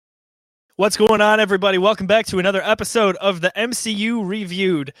What's going on, everybody? Welcome back to another episode of the MCU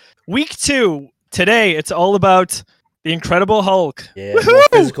Reviewed. Week 2. Today, it's all about the Incredible Hulk. Yeah, more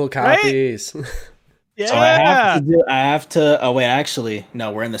physical copies. Right? So Yeah. Oh wait, actually,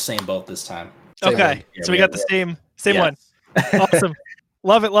 no, we're in the same boat this time. Okay, Yeah, so we got the same yes. one. Awesome.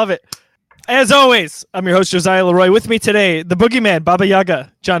 Love it. As always, I'm your host, Josiah Leroy. With me today, the boogeyman, Baba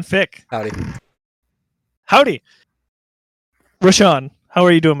Yaga, John Fick. Howdy. Rashawn, how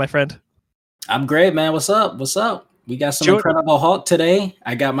are you doing, my friend? I'm great, man. What's up? We got some Incredible Hulk today.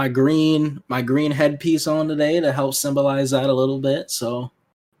 I got my green headpiece on today to help symbolize that a little bit. So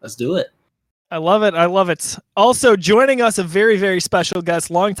let's do it. I love it. Also joining us, a very, very special guest,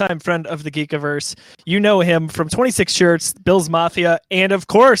 longtime friend of the Geekiverse. You know him from 26 Shirts, Bill's Mafia, and of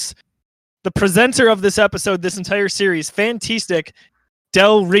course, the presenter of this episode, this entire series, Fanteestic,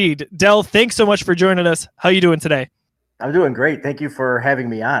 Del Reid. Del, thanks so much for joining us. How you doing today? I'm doing great. Thank you for having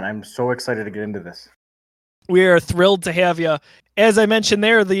me on. I'm so excited to get into this. We are thrilled to have you. As I mentioned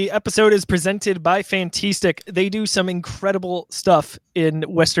there, the episode is presented by Fanteestic. They do some incredible stuff in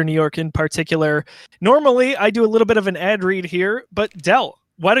Western New York in particular. Normally, I do a little bit of an ad read here, but Del,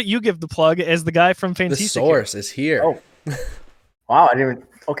 why don't you give the plug as the guy from Fanteestic? The source is here. Oh, wow. I didn't even...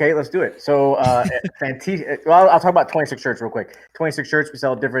 Okay, let's do it. So, Fanteestic... Well, I'll talk about 26 Shirts real quick. 26 Shirts, we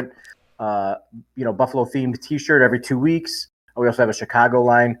sell different... Buffalo themed t-shirt every 2 weeks. We also have a Chicago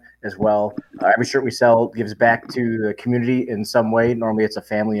line as well. Every shirt we sell gives back to the community in some way. Normally it's a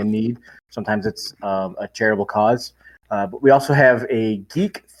family in need. Sometimes it's a charitable cause. But we also have a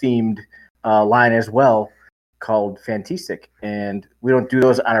geek themed line as well called Fanteestic. And we don't do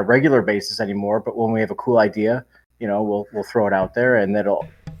those on a regular basis anymore, but when we have a cool idea, we'll throw it out there, and that'll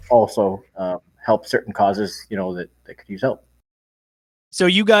also help certain causes, that could use help. So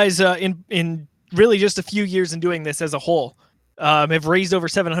you guys, in really just a few years in doing this as a whole, have raised over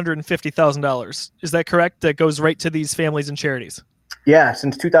 $750,000. Is that correct? That goes right to these families and charities. Yeah,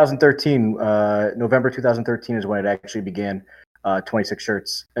 since 2013, November 2013 is when it actually began. 26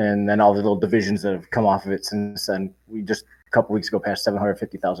 Shirts, and then all the little divisions that have come off of it since then. We just a couple weeks ago passed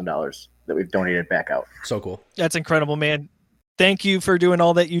 $750,000 that we've donated back out. So cool. That's incredible, man. Thank you for doing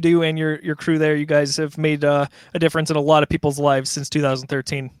all that you do, and your crew there. You guys have made a difference in a lot of people's lives since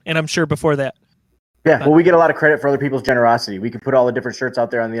 2013, and I'm sure before that. Yeah, well, we get a lot of credit for other people's generosity. We can put all the different shirts out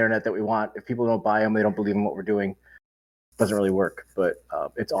there on the internet that we want. If people don't buy them, they don't believe in what we're doing, it doesn't really work. But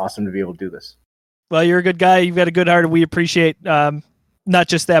it's awesome to be able to do this. Well, you're a good guy. You've got a good heart, and we appreciate not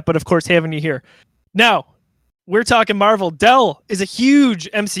just that, but of course having you here. Now, we're talking Marvel. Del is a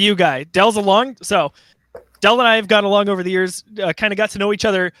huge MCU guy. Del and I have gone along over the years, kind of got to know each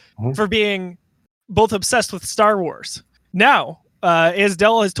other for being both obsessed with Star Wars. Now, as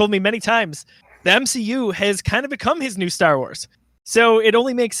Del has told me many times, the MCU has kind of become his new Star Wars. So it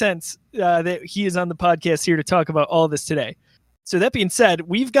only makes sense that he is on the podcast here to talk about all this today. So that being said,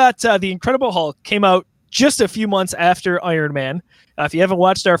 we've got The Incredible Hulk came out just a few months after Iron Man. If you haven't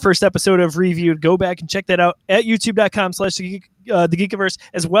watched our first episode of Reviewed, go back and check that out at youtube.com/the Geekiverse,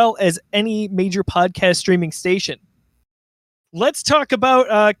 as well as any major podcast streaming station. Let's talk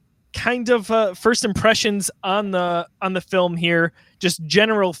about kind of first impressions on the film here, just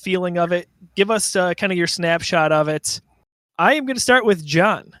general feeling of it. Give us kind of your snapshot of it. I am going to start with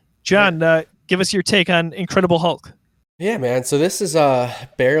John. John, give us your take on Incredible Hulk. Yeah, man. So this is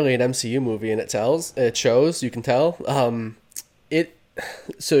barely an MCU movie, and it shows. You can tell.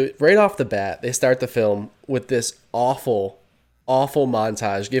 So right off the bat, they start the film with this awful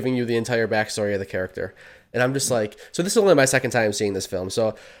montage, giving you the entire backstory of the character. And I'm just like, so this is only my second time seeing this film.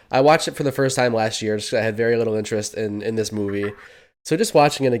 So I watched it for the first time last year. Just I had very little interest in this movie. So just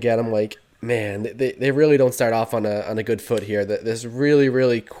watching it again, I'm like, man, they really don't start off on a good foot here. This really,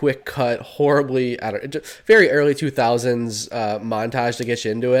 really quick cut, horribly, very early 2000s montage to get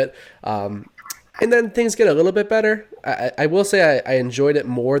you into it. And then things get a little bit better. I will say I enjoyed it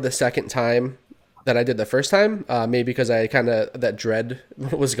more the second time than I did the first time. Maybe because I kind of, that dread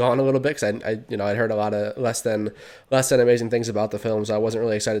was gone a little bit, because I'd heard a lot of less than amazing things about the film, so I wasn't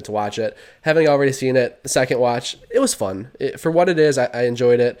really excited to watch it. Having already seen it, the second watch, it was fun. For what it is, I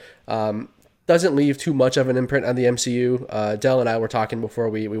enjoyed it. Doesn't leave too much of an imprint on the MCU. Del and I were talking before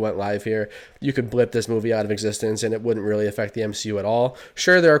we went live here. You could blip this movie out of existence and it wouldn't really affect the MCU at all.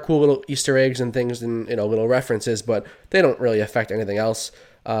 Sure, there are cool little Easter eggs and things and little references, but they don't really affect anything else.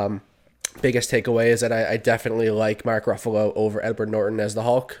 Biggest takeaway is that I definitely like Mark Ruffalo over Edward Norton as the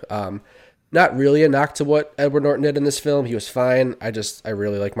Hulk. Not really a knock to what Edward Norton did in this film. He was fine. I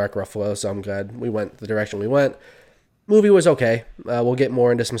really like Mark Ruffalo, so I'm glad we went the direction we went. Movie was okay. We'll get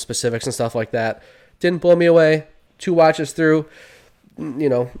more into some specifics and stuff like that. Didn't blow me away. 2 watches through.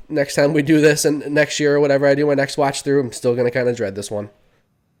 next time we do this and next year or whatever I do my next watch through, I'm still going to kind of dread this one.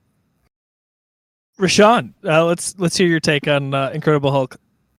 Rashawn, let's hear your take on Incredible Hulk.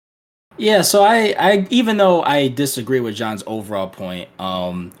 Yeah, so I even though I disagree with John's overall point,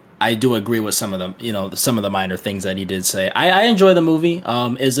 I do agree with some of the minor things that he did say. I enjoy the movie.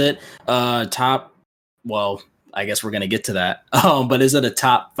 Is it top? Well, I guess we're gonna get to that. But is it a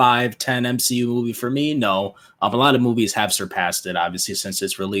top 5, 10 MCU movie for me? No. A lot of movies have surpassed it, obviously, since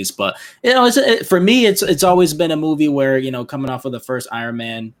its release. But for me, it's always been a movie where coming off of the first Iron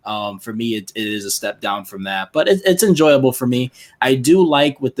Man, for me it is a step down from that. But it's enjoyable for me. I do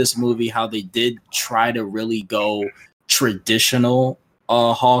like with this movie how they did try to really go traditional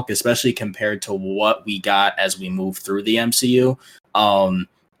Hulk, especially compared to what we got as we move through the MCU.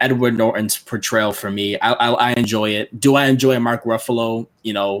 Edward Norton's portrayal for me, I enjoy it. Do I enjoy Mark Ruffalo,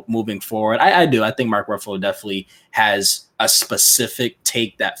 moving forward? I do. I think Mark Ruffalo definitely has a specific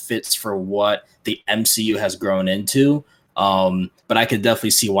take that fits for what the MCU has grown into. But I could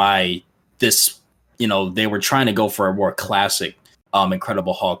definitely see why this, they were trying to go for a more classic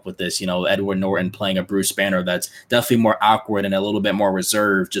Incredible Hulk with this, Edward Norton playing a Bruce Banner that's definitely more awkward and a little bit more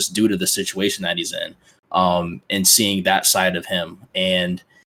reserved just due to the situation that he's in, and seeing that side of him and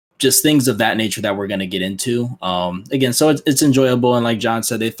just things of that nature that we're going to get into. Again, so it's enjoyable. And like John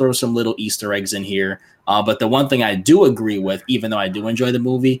said, they throw some little Easter eggs in here. But the one thing I do agree with, even though I do enjoy the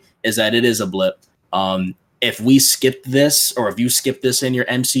movie, is that it is a blip. If we skip this, or if you skip this in your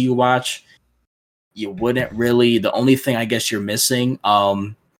MCU watch, you wouldn't really. The only thing I guess you're missing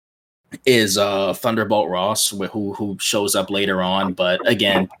is Thunderbolt Ross, who shows up later on. But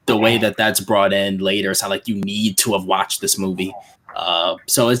again, the way that that's brought in later, it's not like you need to have watched this movie.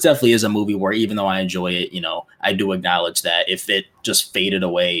 So it definitely is a movie where even though I enjoy it, I do acknowledge that if it just faded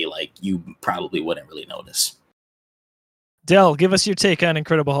away, like you probably wouldn't really notice. Del, give us your take on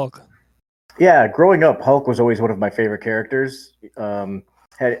Incredible Hulk. Yeah, growing up, Hulk was always one of my favorite characters. Before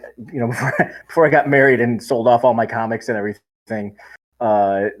I got married and sold off all my comics and everything,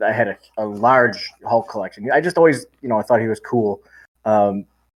 I had a large Hulk collection. I just always, I thought he was cool. And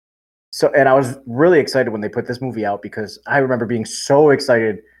I was really excited when they put this movie out because I remember being so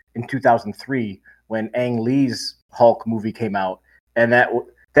excited in 2003 when Ang Lee's Hulk movie came out, and that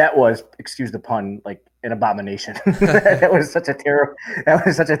was, excuse the pun, like an abomination. that was such a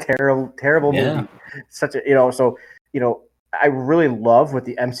terrible movie. Such a I really love what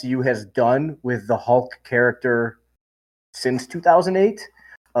the MCU has done with the Hulk character since 2008.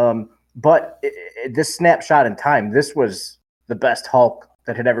 But this snapshot in time, this was the best Hulk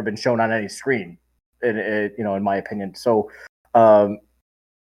that had ever been shown on any screen, in my opinion. So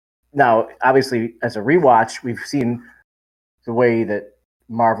now, obviously, as a rewatch, we've seen the way that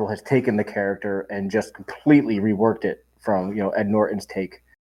Marvel has taken the character and just completely reworked it from Ed Norton's take.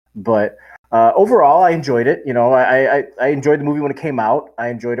 But overall, I enjoyed it. I enjoyed the movie when it came out. I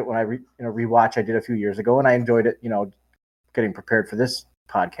enjoyed it when I rewatch I did a few years ago, and I enjoyed it getting prepared for this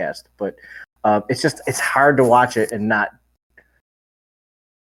podcast. But it's hard to watch it and not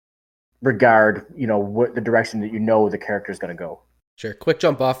regard what the direction that the character is going to go. Sure. Quick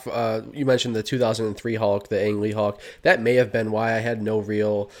jump off. You mentioned the 2003 Hulk, the Ang Lee Hulk. That may have been why I had no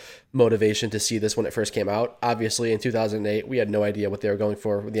real motivation to see this when it first came out. Obviously, in 2008, we had no idea what they were going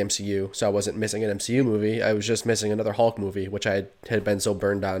for with the MCU, so I wasn't missing an MCU movie. I was just missing another Hulk movie, which I had been so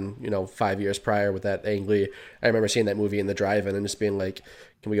burned on, 5 years prior with that Ang Lee. I remember seeing that movie in the drive-in and just being like,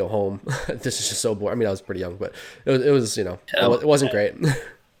 "Can we go home? This is just so boring." I mean, I was pretty young, but it was it wasn't great.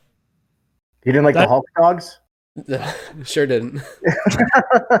 You didn't like the Hulk dogs? Sure didn't.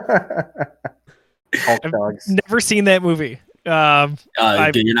 Hulk dogs. Never seen that movie.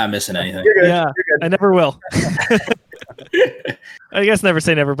 Dude, you're not missing anything. You're good. Yeah, You're good. I never will. I guess never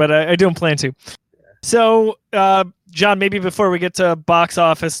say never, but I don't plan to. So, John, maybe before we get to box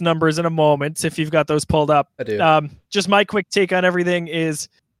office numbers in a moment, if you've got those pulled up, I do. Just my quick take on everything is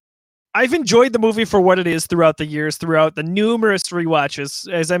I've enjoyed the movie for what it is throughout the years, throughout the numerous rewatches.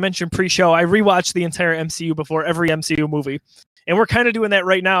 As I mentioned pre-show, I rewatched the entire MCU before every MCU movie. And we're kind of doing that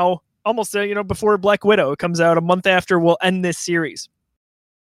right now, almost before Black Widow. It comes out a month after we'll end this series.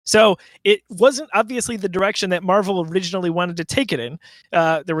 So it wasn't obviously the direction that Marvel originally wanted to take it in.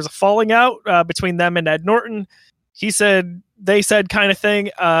 There was a falling out between them and Ed Norton. They said kind of thing.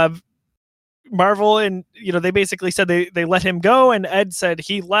 Marvel and they basically said they let him go, and Ed said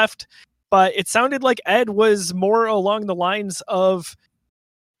he left, but it sounded like Ed was more along the lines of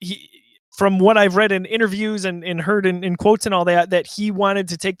from what I've read in interviews and heard in quotes and all that he wanted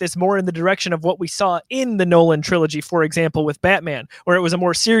to take this more in the direction of what we saw in the Nolan trilogy, for example, with Batman, where it was a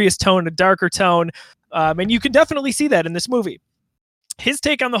more serious tone, a darker tone, and you can definitely see that in this movie. his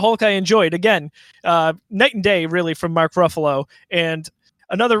take on the Hulk I enjoyed. Again, night and day, really, from Mark Ruffalo. And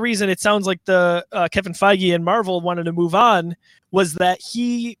another reason it sounds like the Kevin Feige and Marvel wanted to move on was that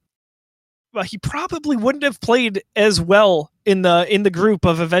he probably wouldn't have played as well in the group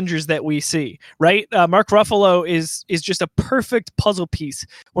of Avengers that we see, right? Mark Ruffalo is just a perfect puzzle piece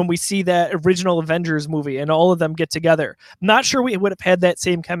when we see that original Avengers movie and all of them get together. Not sure we would have had that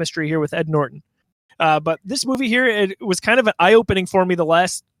same chemistry here with Ed Norton. But this movie here, it was kind of an eye-opening for me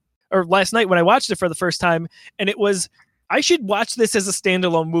last night when I watched it for the first time, and it was, I should watch this as a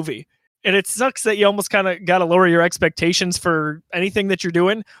standalone movie. And it sucks that you almost kind of got to lower your expectations for anything that you're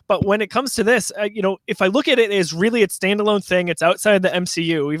doing. But when it comes to this, if I look at it as really a standalone thing, it's outside the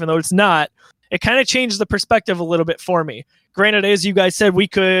MCU, even though it's not, it kind of changed the perspective a little bit for me. Granted, as you guys said, we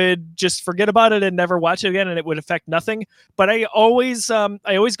could just forget about it and never watch it again, and it would affect nothing. But I always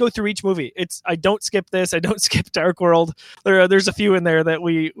go through each movie. I don't skip this. I don't skip Dark World. There's a few in there that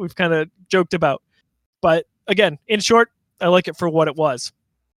we've kind of joked about. But again, in short, I like it for what it was.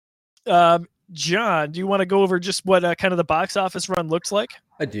 John, do you want to go over just what kind of the box office run looks like?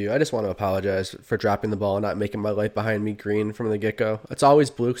 I do. I just want to apologize for dropping the ball and not making my light behind me green from the get-go. It's always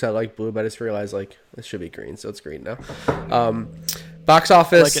blue because I like blue, but I just realized it should be green, so it's green now. Box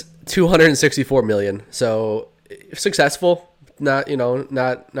office, like 264 million. So successful. Not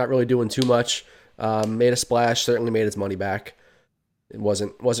really doing too much. Made a splash. Certainly made its money back. It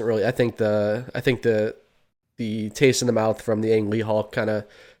wasn't really. I think the taste in the mouth from the Ang Lee Hulk kind of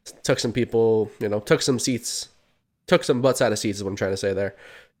took some people, took some butts out of seats is what I'm trying to say there.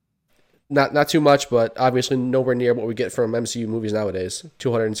 Not too much, but obviously nowhere near what we get from MCU movies nowadays.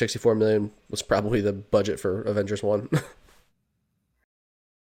 264 million was probably the budget for Avengers 1.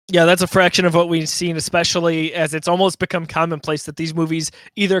 Yeah, that's a fraction of what we've seen, especially as it's almost become commonplace that these movies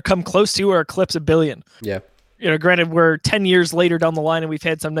either come close to or eclipse $1 billion. Yeah. Granted, we're 10 years later down the line and we've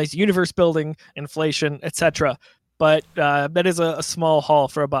had some nice universe building, inflation, etc. But that is a small haul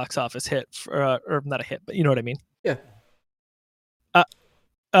for a box office hit, or not a hit, but you know what I mean. Yeah.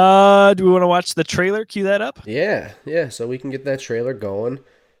 Do we want to watch the trailer? Cue that up. Yeah. So we can get that trailer going.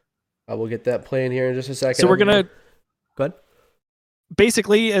 I will get that playing here in just a second. So we're gonna go ahead.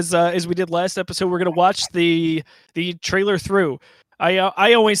 Basically, as we did last episode, we're gonna watch the trailer through.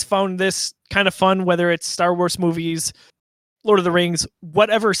 I always found this kind of fun, whether it's Star Wars movies, Lord of the Rings,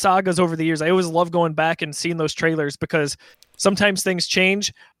 whatever sagas over the years. I always love going back and seeing those trailers because sometimes things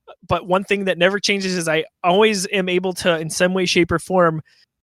change. But one thing that never changes is I always am able to, in some way, shape, or form,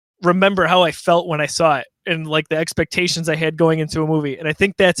 remember how I felt when I saw it and like the expectations I had going into a movie. And I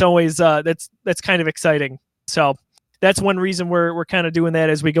think that's always that's kind of exciting. So that's one reason we're kind of doing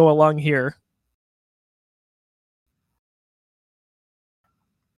that as we go along here.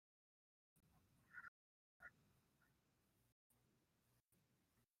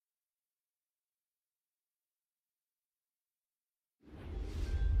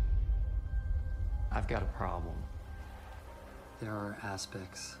 I've got a problem. There are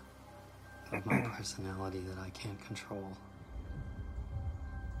aspects of my personality that I can't control.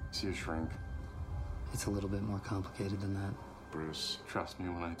 See a shrink? It's a little bit more complicated than that. Bruce, trust me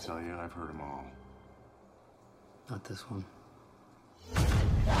when I tell you I've heard them all. Not this one.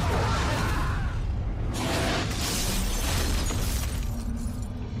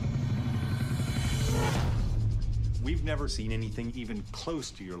 We've never seen anything even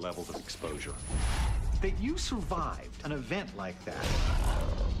close to your levels of exposure. That you survived an event like that,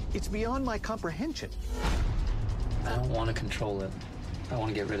 it's beyond my comprehension. I don't want to control it. I want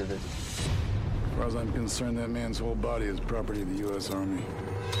to get rid of it. As far as I'm concerned, that man's whole body is property of the U.S. Army.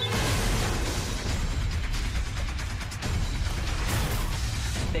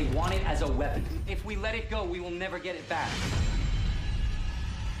 They want it as a weapon. If we let it go, we will never get it back.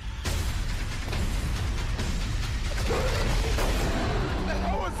 What the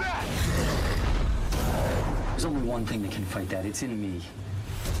hell was that? There's only one thing that can fight that. It's in me.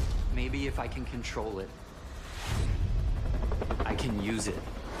 Maybe if I can control it, I can use it.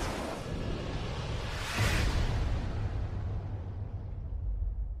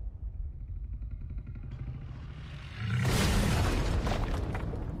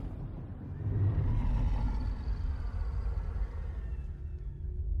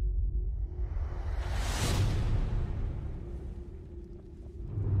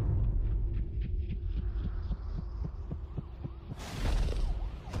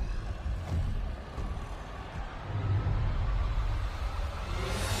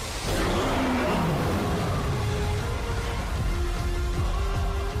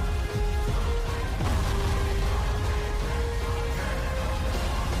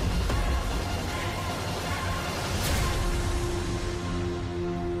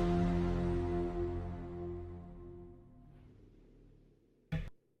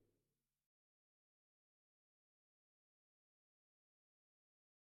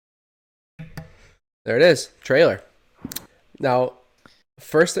 There it is, trailer. Now,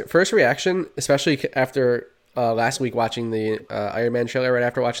 first reaction, especially after last week watching the Iron Man trailer, right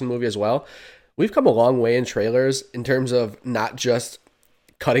after watching the movie as well, we've come a long way in trailers in terms of not just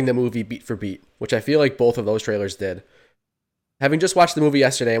cutting the movie beat for beat, which I feel like both of those trailers did. Having just watched the movie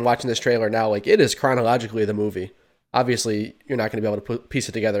yesterday and watching this trailer now, like, it is chronologically the movie. Obviously, you're not going to be able to piece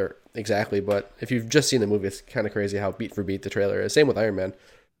it together exactly, but if you've just seen the movie, it's kind of crazy how beat for beat the trailer is. Same with Iron Man.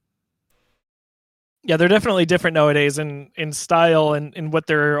 Yeah, they're definitely different nowadays in style and in what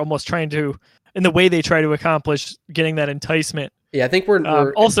they're almost trying to, in the way they try to accomplish getting that enticement. Yeah, I think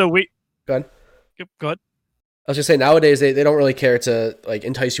we're also we. Go ahead. Go ahead. I was just saying, nowadays they don't really care to like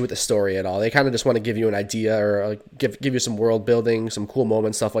entice you with the story at all. They kind of just want to give you an idea or like, give you some world building, some cool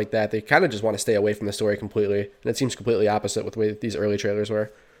moments, stuff like that. They kind of just want to stay away from the story completely, and it seems completely opposite with the way these early trailers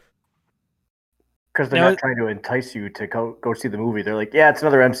were. Because they're not trying to entice you to go see the movie. They're like, yeah, it's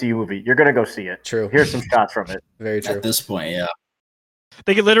another MCU movie. You're gonna go see it. True. Here's some shots from it. Very true. At this point, yeah.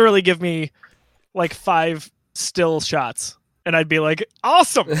 They could literally give me like 5 still shots, and I'd be like,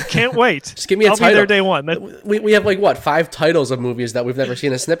 awesome! Can't wait. Just give me a title. I'll be there day one. We have like what 5 titles of movies that we've never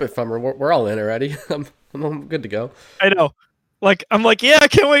seen a snippet from, or we're all in already. I'm good to go. I know. Like I'm like, yeah, I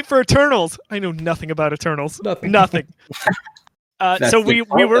can't wait for Eternals. I know nothing about Eternals. Nothing. So we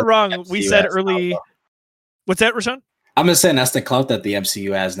were wrong. We said early. What's that, Rashawn? I'm just saying that's the clout that the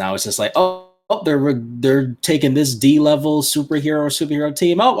MCU has now. It's just like, oh, they're taking this D-level superhero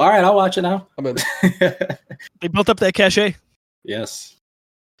team. Oh, all right, I'll watch it now. They built up that cachet. Yes.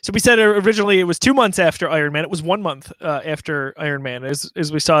 So we said originally it was 2 months after Iron Man. It was 1 month after Iron Man,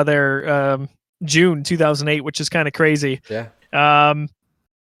 as we saw there, June 2008, which is kind of crazy. Yeah.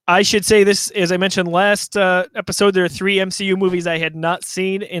 I should say this, as I mentioned last episode, there are 3 MCU movies I had not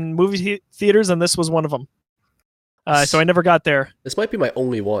seen in movie theaters, and this was one of them. So I never got there. This might be my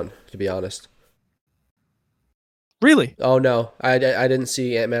only one, to be honest. Really? Oh, no. I didn't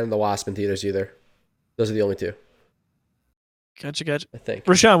see Ant-Man and the Wasp in theaters either. Those are the only 2. Gotcha. I think.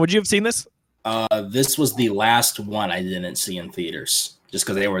 Rashawn, would you have seen this? This was the last one I didn't see in theaters, just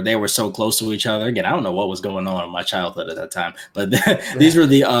because they were so close to each other. Again, I don't know what was going on in my childhood at that time, but these were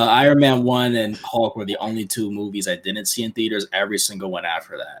the Iron Man 1 and Hulk were the only 2 movies I didn't see in theaters. Every single one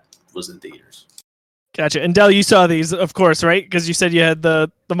after that was in theaters. Gotcha. And Del, you saw these, of course, right? Because you said you had the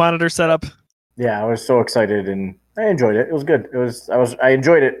monitor set up. Yeah, I was so excited and I enjoyed it. It was good. I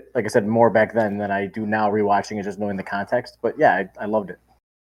enjoyed it, like I said, more back then than I do now rewatching it, just knowing the context. But yeah, I loved it.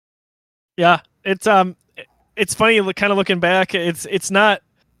 Yeah, it's funny kind of looking back. It's not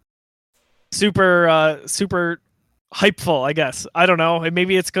super hypeful, I guess. I don't know.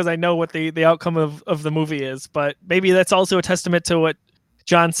 Maybe it's because I know what the outcome of the movie is, but maybe that's also a testament to what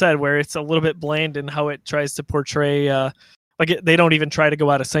John said, where it's a little bit bland in how it tries to portray. They don't even try to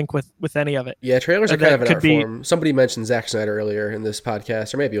go out of sync with any of it. Yeah, trailers are kind of an art form. Somebody mentioned Zack Snyder earlier in this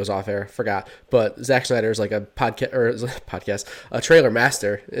podcast, or maybe it was off air, forgot. But Zack Snyder is like a a trailer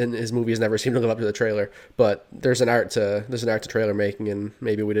master, and his movies never seem to live up to the trailer. But there's an art to trailer making, and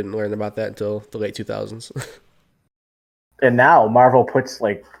maybe we didn't learn about that until the late 2000s. And now Marvel puts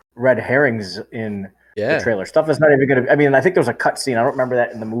like red herrings in the trailer, stuff that's not even going to. I mean, I think there was a cut scene. I don't remember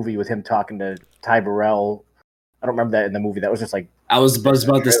that in the movie with him talking to Ty Burrell. I don't remember that in the movie. That was just like I was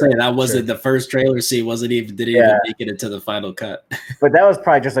about to say that wasn't the first trailer scene. Didn't even make it into the final cut. But that was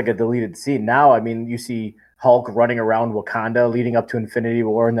probably just like a deleted scene. Now, I mean, you see Hulk running around Wakanda leading up to Infinity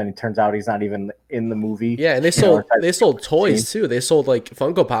War, and then it turns out he's not even in the movie. Yeah, and they sold toys too. They sold like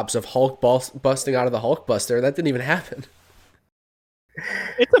Funko Pops of Hulk busting out of the Hulk Buster. That didn't even happen.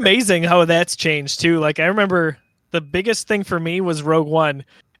 It's amazing how that's changed too. Like I remember the biggest thing for me was Rogue One.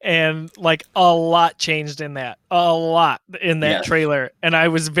 And like a lot changed in that trailer. And I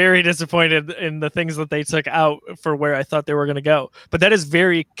was very disappointed in the things that they took out for where I thought they were going to go. But that is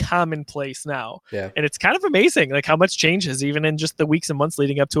very commonplace now. Yeah. And it's kind of amazing, like how much changes even in just the weeks and months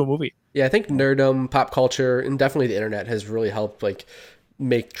leading up to a movie. Yeah, I think nerdom, pop culture, and definitely the internet has really helped like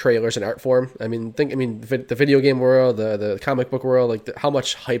make trailers an art form. I mean, the video game world, the comic book world, like how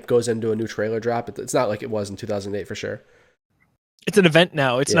much hype goes into a new trailer drop. It's not like it was in 2008 for sure. It's an event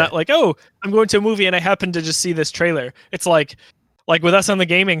now. It's not like, oh, I'm going to a movie and I happen to just see this trailer. It's like with us on the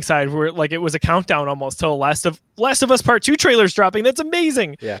gaming side, where like it was a countdown almost till Last of Us Part 2 trailers dropping. That's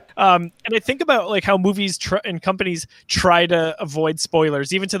amazing. Yeah. And I think about like how movies and companies try to avoid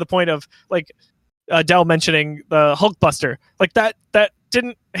spoilers, even to the point of like Del mentioning the Hulkbuster. Like that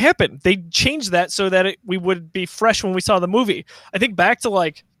didn't happen. They changed that so that we would be fresh when we saw the movie. I think back to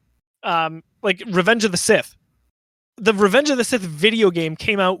like Revenge of the Sith. The Revenge of the Sith video game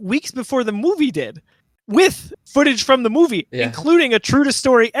came out weeks before the movie did, with footage from the movie, including a true to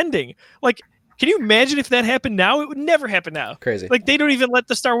story ending. Like, Can you imagine if that happened now? It would never happen now. Crazy. Like, they don't even let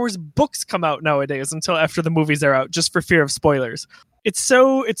the Star Wars books come out nowadays until after the movies are out, just for fear of spoilers. It's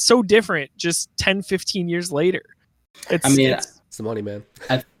so different just 10, 15 years later. It's the money, man.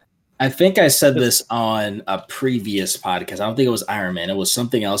 I think I said this on a previous podcast. I don't think it was Iron Man. It was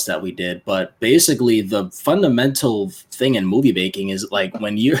something else that we did. But basically, the fundamental thing in movie making is like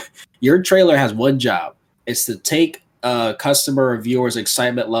when your trailer has one job. It's to take customer or viewer's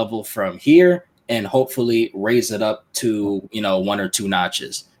excitement level from here and hopefully raise it up to, one or two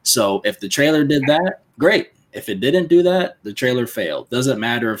notches. So if the trailer did that, great. If it didn't do that, the trailer failed. Doesn't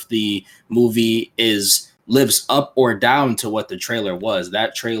matter if the movie lives up or down to what the trailer was.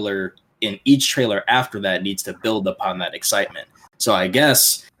 That trailer, in each trailer after that, needs to build upon that excitement. So I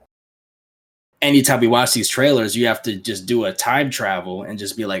guess anytime we watch these trailers, you have to just do a time travel and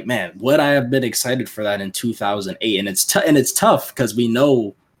just be like, man, would I have been excited for that in 2008? And it's tough because we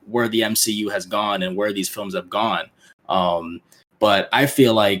know where the MCU has gone and where these films have gone. But I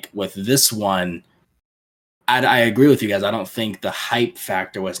feel like with this one, I agree with you guys. I don't think the hype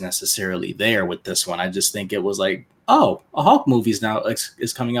factor was necessarily there with this one. I just think it was like, oh, a Hulk movie's now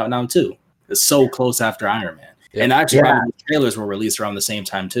is coming out now too. It's so close after Iron Man. Yep. And actually, the trailers were released around the same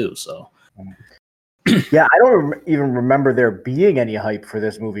time too. So, yeah, I don't even remember there being any hype for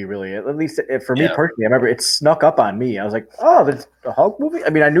this movie, really. At least for me personally, I remember it snuck up on me. I was like, oh, there's a Hulk movie? I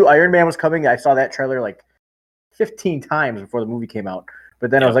mean, I knew Iron Man was coming. I saw that trailer like 15 times before the movie came out.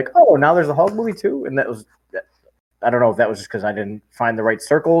 But then I was like, oh, now there's a Hulk movie too? And that was... I don't know if that was just because I didn't find the right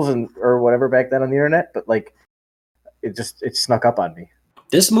circles or whatever back then on the internet, but like it snuck up on me.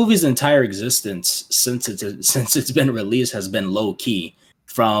 This movie's entire existence since it's been released has been low key.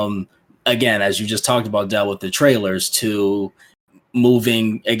 From, again, as you just talked about, Del, with the trailers, to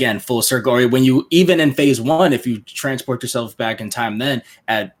moving again full circle. Or when you, even in phase one, if you transport yourself back in time, then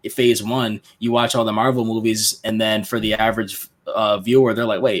at phase one, you watch all the Marvel movies, and then for the average viewer, they're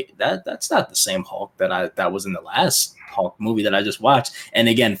like, wait, that's not the same Hulk that was in the last Hulk movie that I just watched. And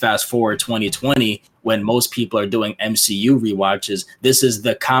again, fast forward 2020, when most people are doing MCU rewatches, this is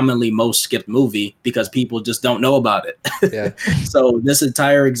the commonly most skipped movie because people just don't know about it. Yeah. So this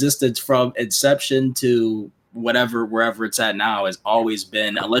entire existence from inception to wherever it's at now has always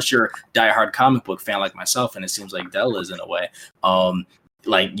been, unless you're a diehard comic book fan like myself, and it seems like Dell is in a way,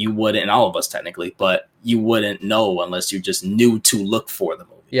 like you wouldn't, and all of us technically, but you wouldn't know unless you just knew to look for the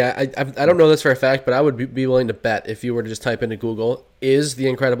movie. Yeah, I don't know this for a fact, but I would be willing to bet if you were to just type into Google, is The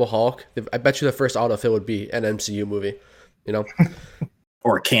Incredible Hulk, I bet you the first autofill would be an MCU movie,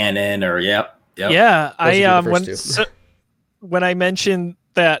 or canon, or yep. Yeah, when I mentioned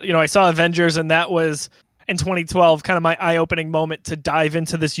that, I saw Avengers, and that was in 2012, kind of my eye-opening moment to dive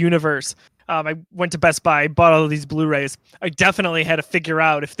into this universe. I went to Best Buy, bought all of these Blu-rays. I definitely had to figure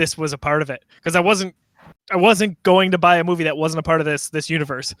out if this was a part of it, because I wasn't going to buy a movie that wasn't a part of this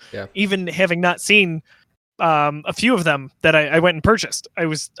universe. Yeah. Even having not seen a few of them that I went and purchased, I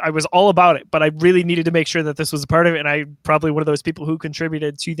was all about it, but I really needed to make sure that this was a part of it, and I probably one of those people who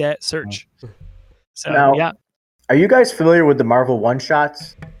contributed to that search. So now, yeah. Are you guys familiar with the Marvel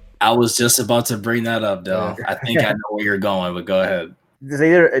one-shots? I was just about to bring that up, though. I think I know where you're going, but go ahead. They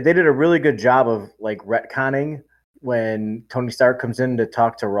did a really good job of like retconning when Tony Stark comes in to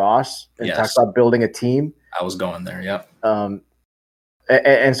talk to Ross and talks about building a team. I was going there, yep.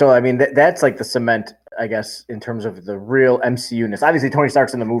 And so, I mean, that's like the cement, I guess, in terms of the real MCU-ness. Obviously, Tony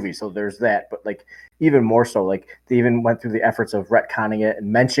Stark's in the movie, so there's that. But like even more so, like they even went through the efforts of retconning it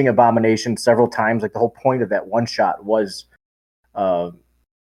and mentioning Abomination several times. Like the whole point of that one shot was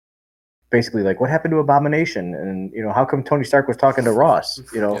basically like, what happened to Abomination? And, how come Tony Stark was talking to Ross,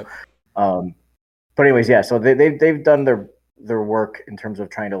 Yep. But anyways, yeah, so they've done their work in terms of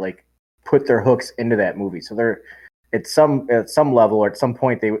trying to like put their hooks into that movie. So they're at some level, or at some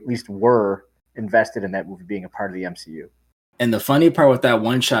point, they at least were invested in that movie being a part of the MCU. And the funny part with that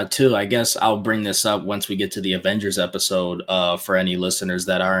one shot too, I guess I'll bring this up once we get to the Avengers episode, for any listeners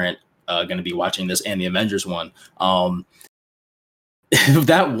that aren't going to be watching this and the Avengers one.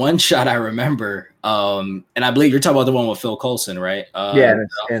 That one shot I remember, and I believe you're talking about the one with Phil Coulson, right? And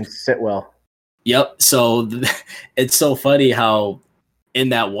Sitwell. Yep. So it's so funny how in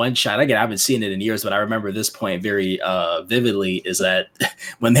that one shot, again, I haven't seen it in years, but I remember this point very vividly, is that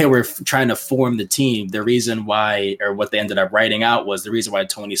when they were trying to form the team, the reason why, or what they ended up writing out, was the reason why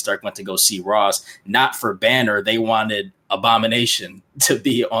Tony Stark went to go see Ross, not for Banner. They wanted Abomination to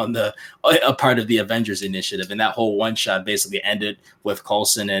be on a part of the Avengers initiative. And that whole one shot basically ended with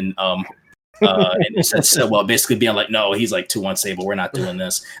Coulson and And he said, so, well, basically being like, no, he's like too unstable. We're not doing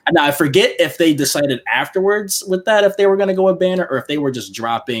this. And I forget if they decided afterwards with that, if they were going to go with Banner or if they were just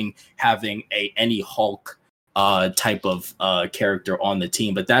dropping having any Hulk type of character on the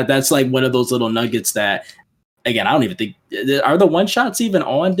team. But that's like one of those little nuggets that, again, I don't even think, are the one shots even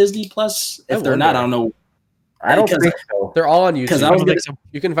on Disney Plus? If they're not, I don't know. I don't think so. They're all on YouTube. Because I don't think so.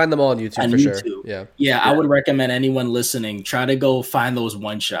 You can find them all on YouTube for sure. Yeah, I would recommend anyone listening try to go find those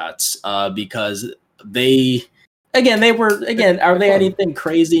one shots because are they anything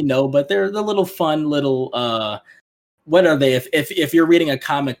crazy? No, but they're the little fun little. What are they? If you're reading a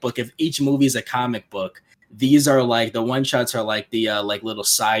comic book, if each movie is a comic book, these are like the one shots are like the like little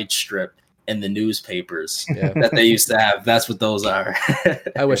side strip in the newspapers that they used to have. That's what those are.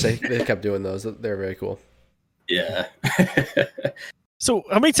 I wish they kept doing those. They're very cool. Yeah. So,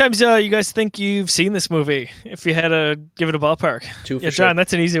 how many times you guys think you've seen this movie? If you had to give it a ballpark, 2 for John, sure.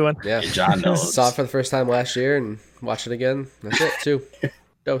 That's an easy one. Yeah, John knows. Saw it for the first time last year and watched it again. That's it. 2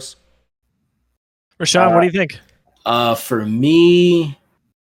 dose. Rashawn, what do you think? For me,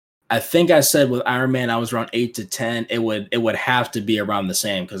 I think I said with Iron Man, I was around 8 to 10. It would have to be around the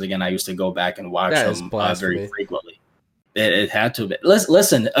same because again, I used to go back and watch them very frequently. It had to be.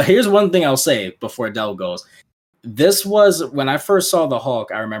 Listen, here's one thing I'll say before Del goes. This was when I first saw the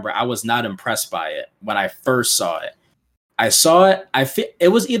Hulk. I remember I was not impressed by it when I first saw it. I saw it. It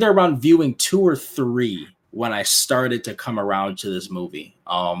was either around viewing 2 or 3 when I started to come around to this movie.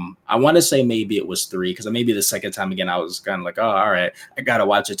 I want to say maybe it was 3 because maybe the second time again I was kind of like, oh, all right, I gotta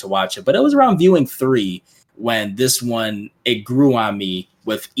watch it to watch it. But it was around viewing 3 when this one it grew on me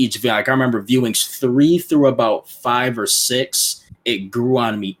with each view. Like I remember viewing 3 through about 5 or 6. It grew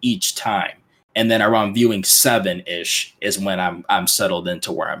on me each time. And then around viewing 7-ish is when I'm settled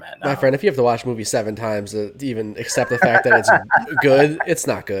into where I'm at now. My friend, if you have to watch a movie 7 times to even accept the fact that it's good, it's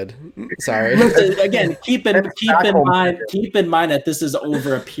not good. Sorry. Again, keep in mind that this is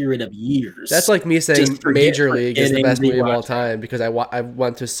over a period of years. That's like me saying Major League is the best movie of all time because I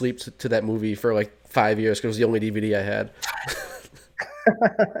went to sleep to that movie for like 5 years because it was the only DVD I had.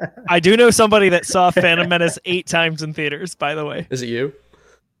 I do know somebody that saw Phantom Menace 8 times in theaters, by the way. Is it you?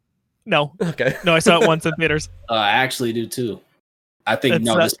 No. Okay. No, I saw it once in theaters. I actually do too. I think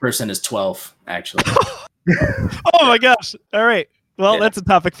this person is 12, actually. Oh my gosh. All right. Well, that's a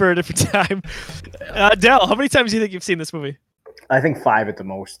topic for a different time. Del, how many times do you think you've seen this movie? I think 5 at the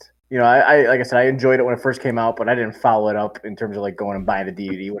most. You know, I like I said, I enjoyed it when it first came out, but I didn't follow it up in terms of like going and buying the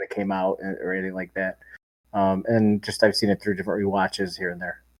DVD when it came out or anything like that. And just I've seen it through different rewatches here and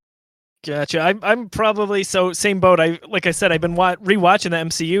there. Gotcha. I'm probably same boat. Like I said, I've been rewatching the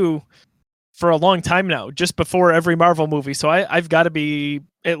MCU for a long time now, just before every Marvel movie. So I've got to be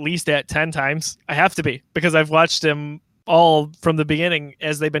at least at 10 times. I have to be because I've watched them all from the beginning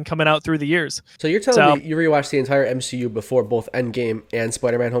as they've been coming out through the years. So you're telling me you rewatched the entire MCU before both Endgame and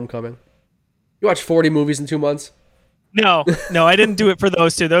Spider-Man: Homecoming? You watched 40 movies in 2 months? No, I didn't do it for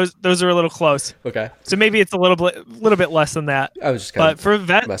those 2. Those are a little close. Okay. So maybe it's a little bit less than that. I was just kind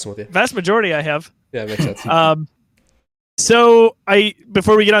of messing with you. Vast majority I have. Yeah, it makes sense. So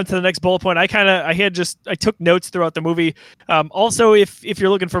before we get on to the next bullet point, I took notes throughout the movie. Also, if you're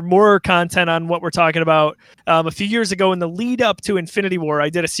looking for more content on what we're talking about, a few years ago in the lead up to Infinity War, I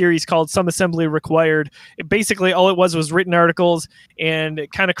did a series called Some Assembly Required. Basically, all it was written articles, and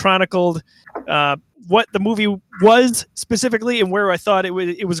it kind of chronicled what the movie was specifically and where I thought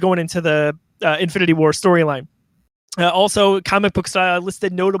it was going into the Infinity War storyline. Also, comic book style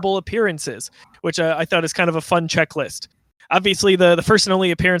listed notable appearances, which I thought is kind of a fun checklist. Obviously, the first and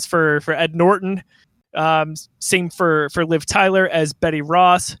only appearance for Ed Norton. Same for Liv Tyler as Betty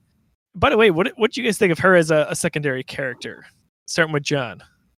Ross. By the way, what do you guys think of her as a secondary character? Starting with John.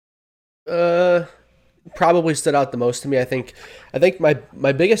 Probably stood out the most to me. I think my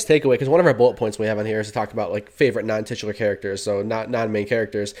biggest takeaway, because one of our bullet points we have on here is to talk about like favorite non-titular characters, so not non-main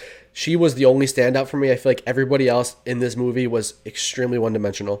characters. She was the only standout for me. I feel like everybody else in this movie was extremely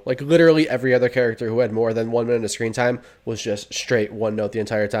one-dimensional. Like literally every other character who had more than 1 minute of screen time was just straight one note the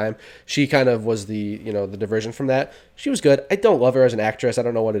entire time. She kind of was the diversion from that. She was good. I don't love her as an actress. I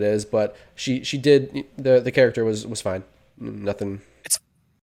don't know what it is, but she did the character was fine. Nothing.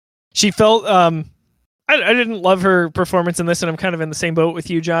 She felt I didn't love her performance in this, and I'm kind of in the same boat with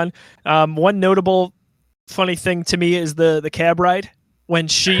you, John. One notable funny thing to me is the cab ride when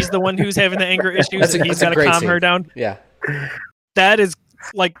she's the one who's having the anger issues and he's got to calm her down. Yeah. That is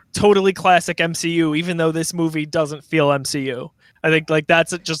like totally classic MCU, even though this movie doesn't feel MCU. I think like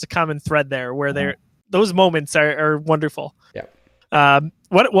that's just a common thread there where those moments are wonderful. Yeah.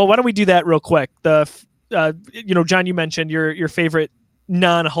 Why don't we do that real quick? John, you mentioned your favorite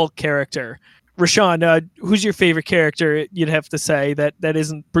non-Hulk character. Rashawn, who's your favorite character? You'd have to say that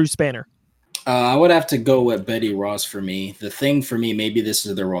isn't Bruce Banner. I would have to go with Betty Ross for me. The thing for me, maybe this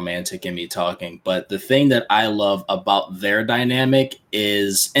is the romantic in me talking, but the thing that I love about their dynamic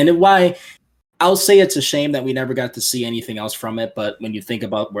is, and why I'll say it's a shame that we never got to see anything else from it. But when you think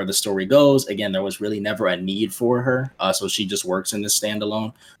about where the story goes, again, there was really never a need for her. So she just works in this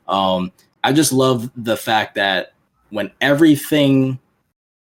standalone. I just love the fact that when everything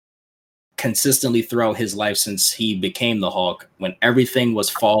consistently throughout his life since he became the Hulk, when everything was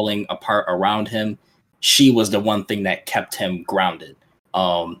falling apart around him, she was the one thing that kept him grounded.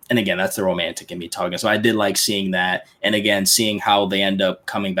 And again, that's the romantic in me talking. So I did like seeing that. And again, seeing how they end up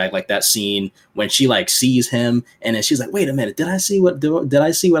coming back, like that scene when she like sees him and then she's like, wait a minute, did I see what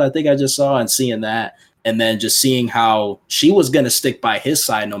I think I just saw? And seeing that, and then just seeing how she was going to stick by his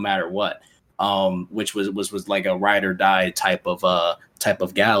side no matter what. Which was like a ride or die type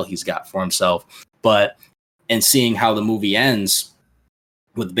of gal he's got for himself. But and seeing how the movie ends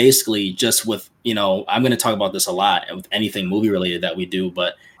with basically just with, I'm going to talk about this a lot with anything movie related that we do,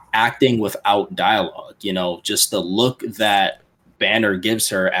 but acting without dialogue, just the look that Banner gives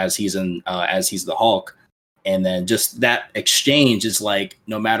her as he's the Hulk. And then just that exchange is like,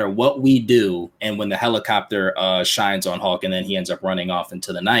 no matter what we do. And when the helicopter shines on Hulk and then he ends up running off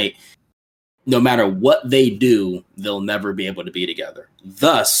into the night, no matter what they do, they'll never be able to be together.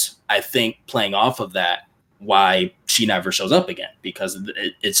 Thus, I think playing off of that, why she never shows up again, because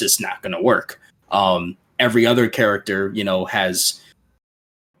it's just not going to work. Every other character,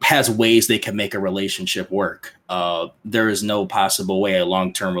 has ways they can make a relationship work. There is no possible way a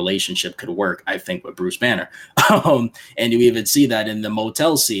long-term relationship could work, I think, with Bruce Banner. And you even see that in the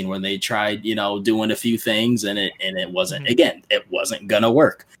motel scene when they tried, doing a few things and it wasn't, again, it wasn't going to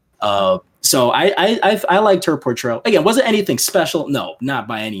work. So I liked her portrayal. Again, wasn't anything special. No, not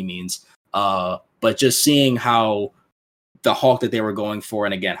by any means. But just seeing how the Hulk that they were going for,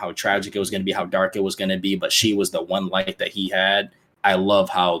 and again, how tragic it was going to be, how dark it was going to be, but she was the one light that he had. I love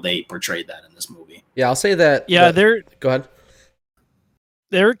how they portrayed that in this movie. Yeah, I'll say that. Yeah, go ahead.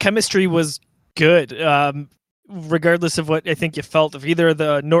 Their chemistry was good, regardless of what I think you felt of either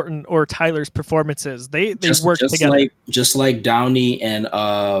the Norton or Tyler's performances. They worked together. Just like Downey and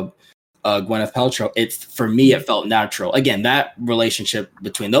Gwyneth Paltrow, for me it felt natural. Again, that relationship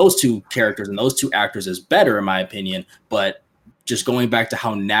between those two characters and those two actors is better in my opinion, but just going back to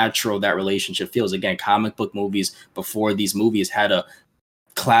how natural that relationship feels. Again, comic book movies before these movies had a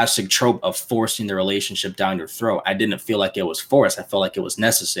classic trope of forcing the relationship down your throat. I didn't feel like it was forced. I felt like it was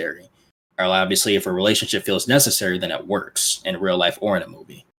necessary. Or obviously, if a relationship feels necessary, then it works in real life or in a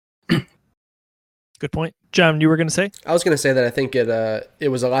movie. Good point. John, you were going to say? I was going to say that I think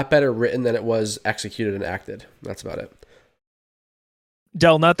it was a lot better written than it was executed and acted. That's about it.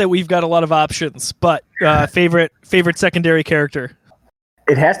 Del, not that we've got a lot of options, but favorite secondary character?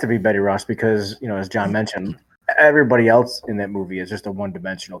 It has to be Betty Ross because, as John mentioned, everybody else in that movie is just a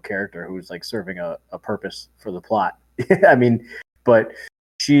one-dimensional character who's like serving a purpose for the plot. I mean, but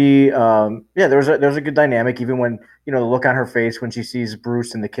she, there was a good dynamic, even when, the look on her face when she sees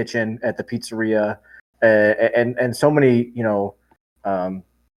Bruce in the kitchen at the pizzeria, and so many,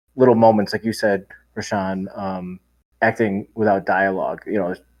 little moments, like you said, Rashawn, acting without dialogue.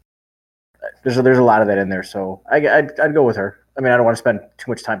 There's a lot of that in there. So I'd go with her. I mean, I don't want to spend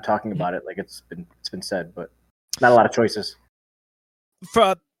too much time talking about it, like it's been said, but not a lot of choices.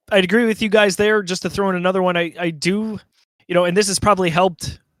 I'd agree with you guys there. Just to throw in another one, I do, and this has probably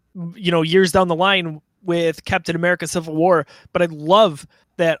helped, years down the line with Captain America: Civil War. But I love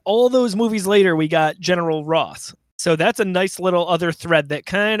that all those movies later we got General Ross. So that's a nice little other thread that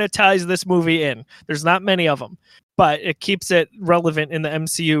kind of ties this movie in. There's not many of them, but it keeps it relevant in the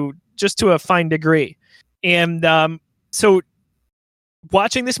MCU just to a fine degree. And so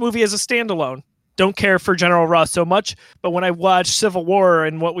watching this movie as a standalone, don't care for General Ross so much, but when I watch Civil War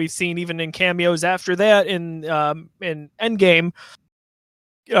and what we've seen even in cameos after that in Endgame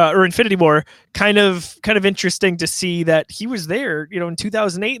or Infinity War, kind of interesting to see that he was there, in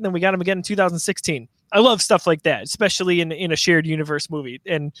 2008, and then we got him again in 2016. I love stuff like that, especially in a shared universe movie,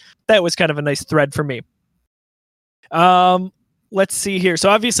 and that was kind of a nice thread for me. Let's see here. So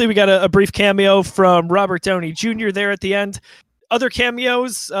obviously we got a brief cameo from Robert Downey Jr. there at the end. Other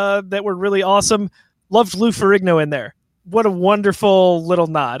cameos that were really awesome. Loved Lou Ferrigno in there. What a wonderful little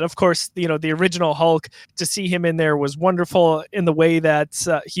nod. Of course, the original Hulk, to see him in there was wonderful in the way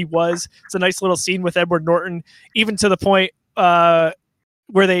that he was. It's a nice little scene with Edward Norton, even to the point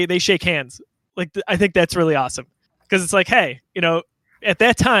where they shake hands. I think that's really awesome because it's like, hey, at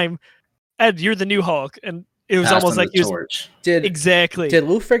that time, Ed, you're the new Hulk, and It was almost like he was torch. exactly. Did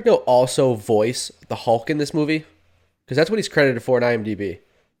Lou Ferrigno also voice the Hulk in this movie? Because that's what he's credited for in IMDb.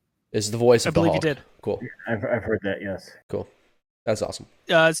 Is the voice of the Hulk. I believe he did. Cool. I've heard that. Yes. Cool. That's awesome.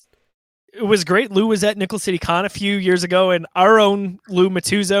 It was great. Lou was at Nickel City Con a few years ago, and our own Lou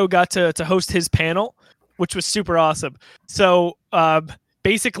Matuzzo got to host his panel, which was super awesome. So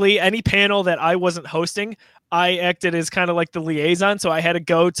basically, any panel that I wasn't hosting, I acted as kind of like the liaison. So I had to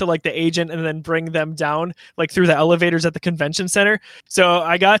go to like the agent and then bring them down like through the elevators at the convention center. So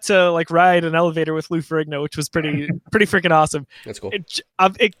I got to like ride an elevator with Lou Ferrigno, which was pretty freaking awesome. That's cool.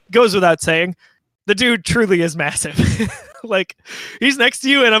 It goes without saying, the dude truly is massive. Like he's next to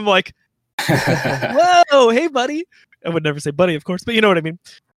you and I'm like, whoa, hey buddy. I would never say buddy, of course, but you know what I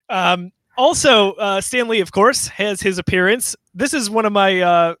mean. Also, Stan Lee, of course, has his appearance. This is one of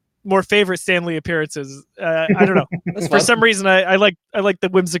my more favorite Stan Lee appearances. I don't know. For some reason, I like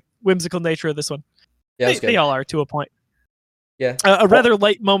the whimsical nature of this one. Yeah, they all are to a point. Yeah, a rather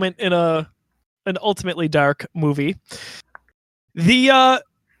light moment in an ultimately dark movie.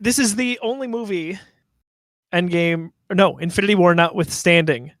 This is the only movie, Infinity War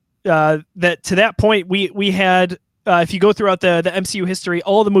notwithstanding, that to that point we had. If you go throughout the MCU history,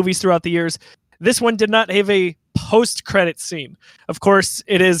 all the movies throughout the years, this one did not have a post-credit scene. Of course,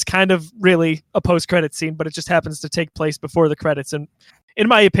 it is kind of really a post-credit scene, but it just happens to take place before the credits. And in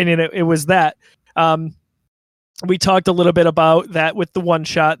my opinion, it was that. We talked a little bit about that with the one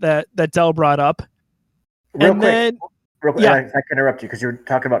shot that Del brought up. Real quick, yeah. I can interrupt you because you were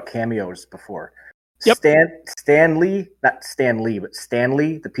talking about cameos before. Yep. Stan Lee, not Stan Lee, but Stan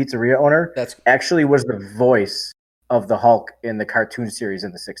Lee, the pizzeria owner, actually was the voice of the Hulk in the cartoon series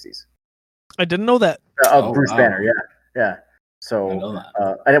in the 60s. I didn't know that. Bruce Banner, yeah. So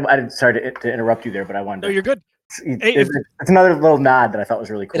I didn't. Sorry to interrupt you there, but I wanted. No, you're good. It's another little nod that I thought was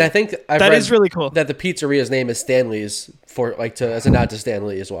really cool. And I think that is really cool. That the pizzeria's name is Stanley's as a nod to Stan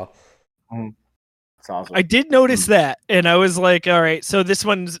Lee as well. Mm-hmm. That's awesome. I did notice that, and I was like, all right, so this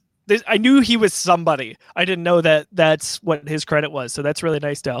one's. I knew he was somebody. I didn't know that that's what his credit was. So that's really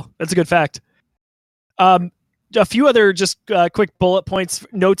nice, Del. That's a good fact. A few other just quick bullet points,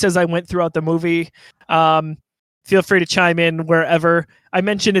 notes as I went throughout the movie. Feel free to chime in wherever. I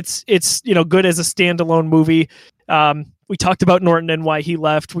mentioned it's good as a standalone movie. We talked about Norton and why he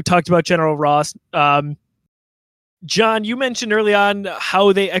left. We talked about General Ross. John, you mentioned early on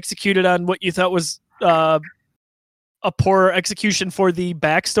how they executed on what you thought was a poor execution for the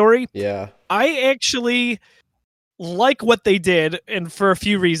backstory. Yeah. I actually like what they did, and for a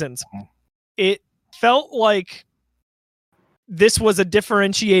few reasons. It felt like this was a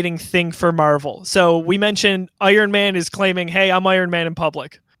differentiating thing for Marvel. So we mentioned Iron Man is claiming, hey, I'm Iron Man in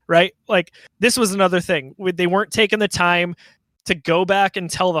public, right? Like this was another thing. They weren't taking the time to go back and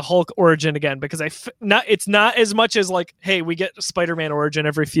tell the Hulk origin again, because it's not as much as like, hey, we get Spider-Man origin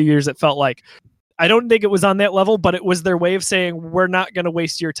every few years. It felt like. I don't think it was on that level, but it was their way of saying we're not going to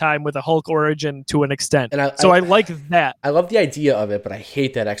waste your time with a Hulk origin to an extent. And I like that. I love the idea of it, but I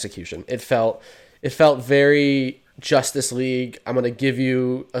hate that execution. It felt very Justice League. I'm going to give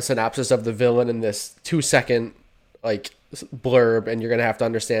you a synopsis of the villain in this 2-second like blurb, and you're going to have to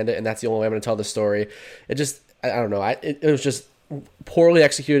understand it, and that's the only way I'm going to tell the story. It just, I don't know. It was just poorly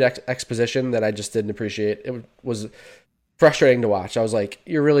executed exposition that I just didn't appreciate. It was frustrating to watch. I was like,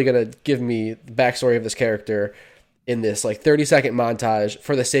 you're really going to give me the backstory of this character in this like 30-second montage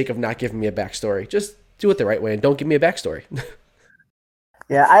for the sake of not giving me a backstory. Just do it the right way and don't give me a backstory.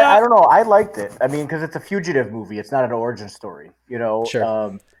 Yeah, I don't know. I liked it. I mean, because it's a fugitive movie. It's not an origin story, you know?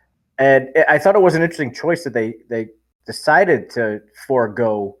 Sure. And I thought it was an interesting choice that they decided to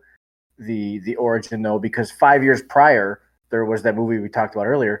forego the origin, though, because 5 years prior, there was that movie we talked about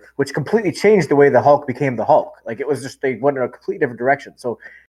earlier, which completely changed the way the Hulk became the Hulk. Like it was just, they went in a completely different direction. So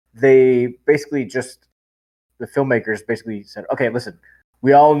they basically the filmmakers basically said, okay, listen,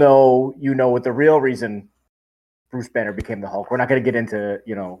 we all know, what the real reason Bruce Banner became the Hulk. We're not going to get into,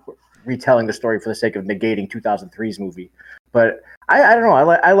 retelling the story for the sake of negating 2003's movie. But I don't know.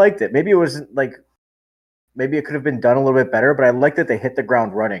 I liked it. Maybe it was maybe it could have been done a little bit better, but I liked that they hit the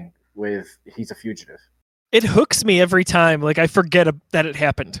ground running with he's a fugitive. It hooks me every time. Like I forget that it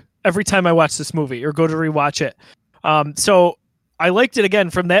happened every time I watch this movie or go to rewatch it. So I liked it again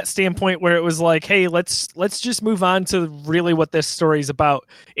from that standpoint where it was like, hey, let's just move on to really what this story is about.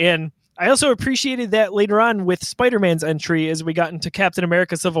 And I also appreciated that later on with Spider-Man's entry as we got into Captain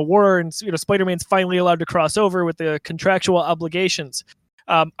America: Civil War, and Spider-Man's finally allowed to cross over with the contractual obligations.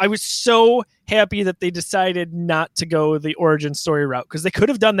 I was so happy that they decided not to go the origin story route, because they could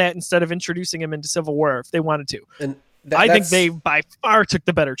have done that instead of introducing him into Civil War if they wanted to. I think they by far took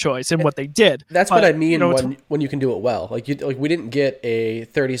the better choice in what they did. That's what I mean when you can do it well. Like we didn't get a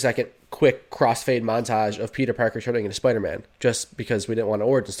 30-second quick crossfade montage of Peter Parker turning into Spider-Man just because we didn't want an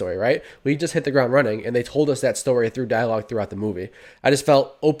origin story, right? We just hit the ground running, and they told us that story through dialogue throughout the movie. I just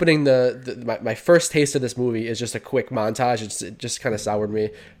felt opening my first taste of this movie is just a quick montage. It just kind of soured me.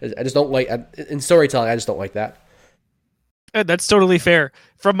 I just don't like in storytelling. I just don't like that. That's totally fair.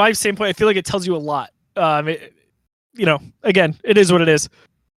 From my standpoint, I feel like it tells you a lot. Again, it is what it is.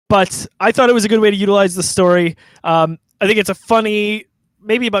 But I thought it was a good way to utilize the story. I think it's a funny,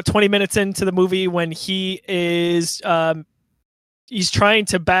 maybe about 20 minutes into the movie when he is he's trying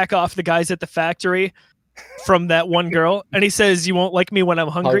to back off the guys at the factory from that one girl. And he says, "You won't like me when I'm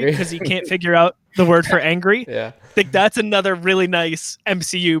hungry," because he can't figure out the word for angry. Yeah. I think that's another really nice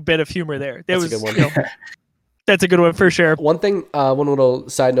MCU bit of humor there. That's a good one. That's a good one for sure. One thing, one little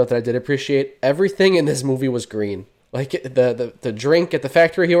side note that I did appreciate, everything in this movie was green. Like the drink at the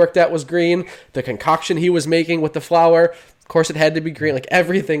factory he worked at was green. The concoction he was making with the flour, of course it had to be green. Like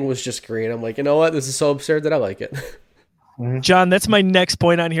everything was just green. I'm like, you know what? This is so absurd that I like it. John, that's my next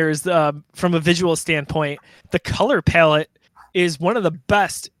point on here is from a visual standpoint, the color palette is one of the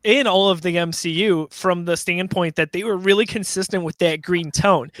best in all of the MCU from the standpoint that they were really consistent with that green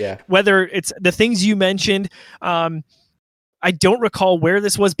tone. Yeah. Whether it's the things you mentioned, I don't recall where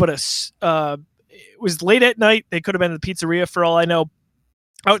this was, but it was late at night. They could have been at the pizzeria for all I know.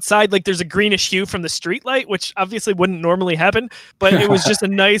 Outside, like there's a greenish hue from the street light, which obviously wouldn't normally happen, but it was just a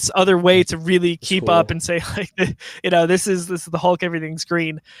nice other way to really keep up and say, like, this is the Hulk, everything's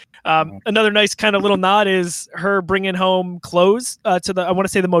green. Another nice kind of little nod is her bringing home clothes to I want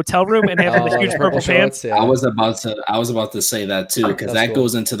to say the motel room and having the huge purple pants. Yeah. I was about to say that too, because that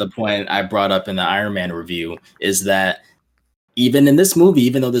goes into the point I brought up in the Iron Man review, is that even in this movie,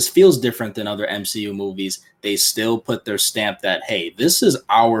 even though this feels different than other MCU movies, they still put their stamp that, hey, this is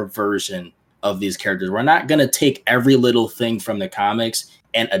our version of these characters. We're not going to take every little thing from the comics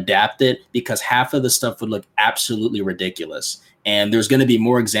and adapt it, because half of the stuff would look absolutely ridiculous. And there's going to be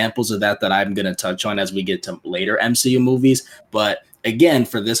more examples of that I'm going to touch on as we get to later MCU movies. But again,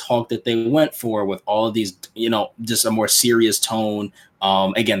 for this Hulk that they went for with all of these, just a more serious tone.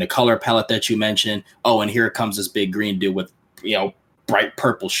 Again, the color palette that you mentioned. Oh, and here comes this big green dude with, bright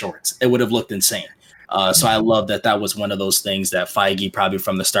purple shorts. It would have looked insane. So I love that was one of those things that Feige probably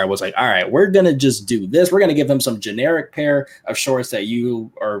from the start was like, all right, we're going to just do this. We're going to give him some generic pair of shorts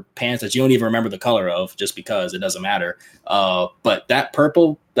or pants that you don't even remember the color of, just because it doesn't matter. But that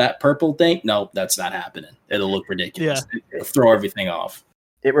purple thing, no, that's not happening. It'll look ridiculous. Yeah. It'll throw everything off.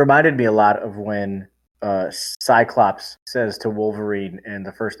 It reminded me a lot of when Cyclops says to Wolverine in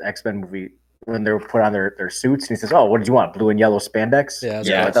the first X-Men movie, when they were put on their suits, and he says, "Oh, what did you want? Blue and yellow spandex?" Yeah.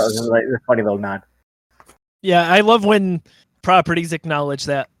 I thought it was like a funny little nod. Yeah, I love when properties acknowledge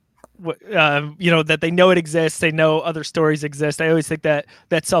that, that they know it exists, they know other stories exist. I always think that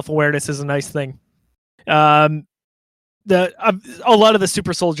self-awareness is a nice thing. A lot of the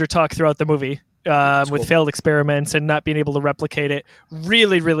super soldier talk throughout the movie, with failed experiments and not being able to replicate it,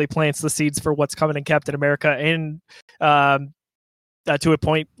 really, really plants the seeds for what's coming in Captain America and. To a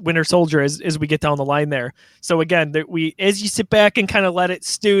point, Winter Soldier as we get down the line there. So again, as you sit back and kind of let it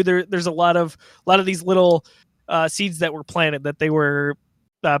stew, there's a lot of these little seeds that were planted that they were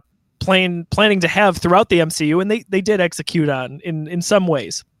planning to have throughout the MCU, and they did execute on in some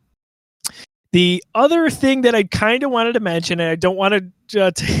ways. The other thing that I kind of wanted to mention, and I don't want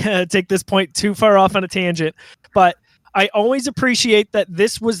to take this point too far off on a tangent, but I always appreciate that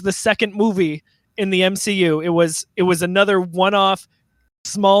this was the second movie in the MCU. It was another one-off,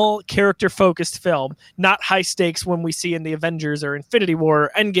 small character-focused film, not high stakes when we see in the Avengers or Infinity War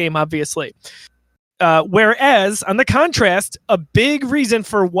or Endgame, obviously. Whereas, on the contrast, a big reason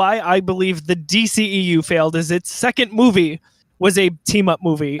for why I believe the DCEU failed is its second movie was a team-up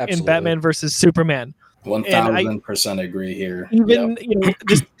movie in Batman versus Superman. 1000% agree here. Even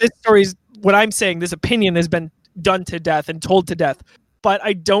this story's what I'm saying. This opinion has been done to death and told to death. But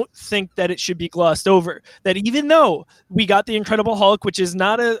I don't think that it should be glossed over. That even though we got the Incredible Hulk, which is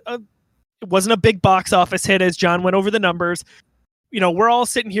not it wasn't a big box office hit, as John went over the numbers. We're all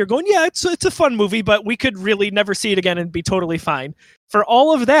sitting here going, yeah, it's a fun movie, but we could really never see it again and be totally fine. For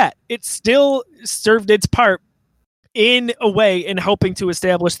all of that, it still served its part in a way in helping to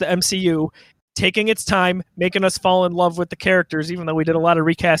establish the MCU, taking its time, making us fall in love with the characters, even though we did a lot of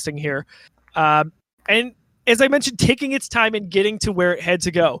recasting here. And as I mentioned, taking its time and getting to where it had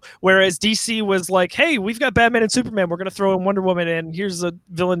to go. Whereas DC was like, hey, we've got Batman and Superman. We're going to throw in Wonder Woman, and here's a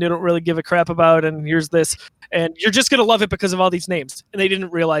villain you don't really give a crap about, and here's this. And you're just going to love it because of all these names. And they didn't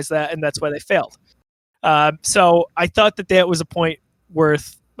realize that, and that's why they failed. So I thought that was a point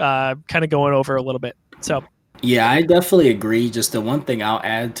worth kind of going over a little bit. So yeah, I definitely agree. Just the one thing I'll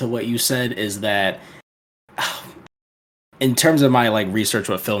add to what you said is that in terms of my like research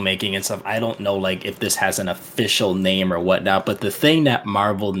with filmmaking and stuff, I don't know like if this has an official name or whatnot, but the thing that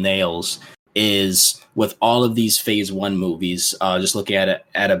Marvel nails is with all of these phase 1 movies, just looking at it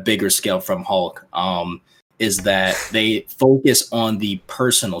at a bigger scale from Hulk, is that they focus on the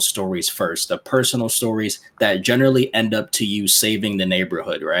personal stories first, the personal stories that generally end up to you saving the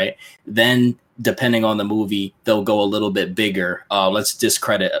neighborhood, right? Then depending on the movie, they'll go a little bit bigger. Let's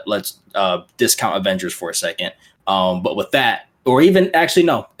discount Avengers for a second. But with that, or even actually,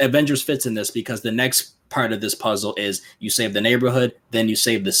 no, Avengers fits in this because the next part of this puzzle is you save the neighborhood, then you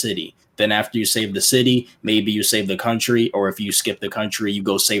save the city. Then after you save the city, maybe you save the country, or if you skip the country, you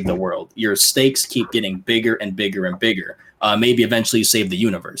go save the world. Your stakes keep getting bigger and bigger and bigger. Maybe eventually you save the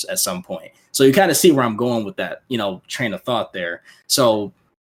universe at some point. So you kind of see where I'm going with that, train of thought there. So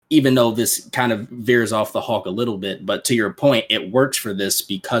even though this kind of veers off the Hulk a little bit, but to your point, it works for this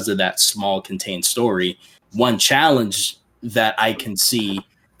because of that small contained story. One challenge that I can see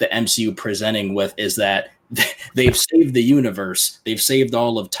the MCU presenting with is that they've saved the universe. They've saved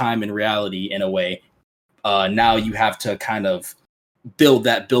all of time and reality in a way. Now you have to kind of build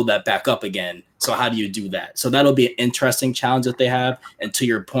that back up again. So how do you do that? So that'll be an interesting challenge that they have. And to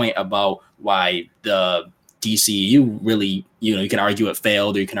your point about why the DCU really, you can argue it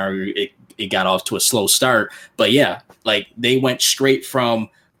failed, or you can argue it got off to a slow start. But yeah, like they went straight from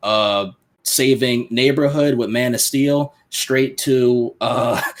saving neighborhood with Man of Steel straight to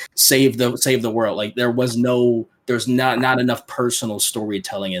save the world. Like there's not enough personal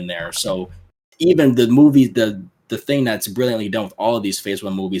storytelling in there. So even the movie, the thing that's brilliantly done with all of these phase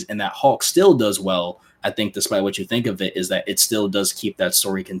 1 movies, and that Hulk still does well, I think, despite what you think of it, is that it still does keep that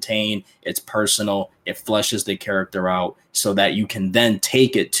story contained. It's personal. It fleshes the character out so that you can then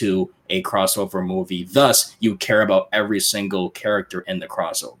take it to a crossover movie. Thus, you care about every single character in the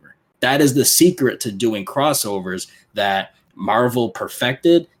crossover. That is the secret to doing crossovers that Marvel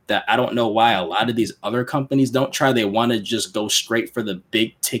perfected, that I don't know why a lot of these other companies don't try. They want to just go straight for the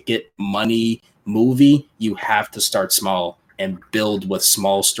big ticket money movie. You have to start small and build with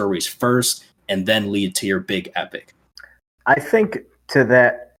small stories first and then lead to your big epic. I think to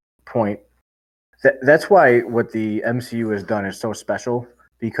that point, that's why what the MCU has done is so special,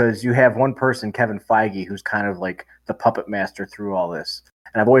 because you have one person, Kevin Feige, who's kind of like the puppet master through all this.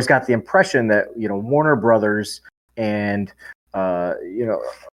 And I've always got the impression that, Warner Brothers and,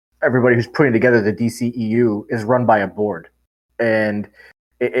 everybody who's putting together the DCEU is run by a board. And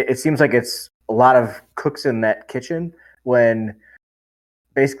it seems like it's a lot of cooks in that kitchen when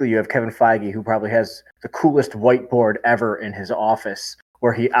basically you have Kevin Feige, who probably has the coolest whiteboard ever in his office,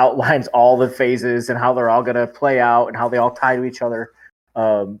 where he outlines all the phases and how they're all going to play out and how they all tie to each other.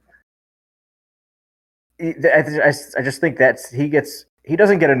 I just think that he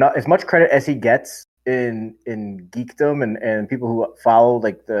doesn't get enough as much credit as he gets in geekdom and people who follow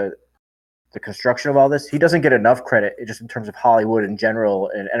like the construction of all this. He doesn't get enough credit just in terms of Hollywood in general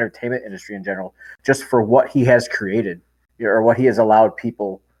and entertainment industry in general, just for what he has created or what he has allowed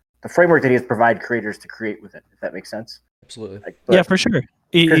people, the framework that he has provided creators to create with it, if that makes sense. Absolutely. Yeah, for sure.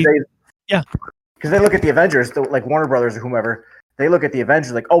 Because they look at the Avengers, like Warner Brothers or whomever, they look at the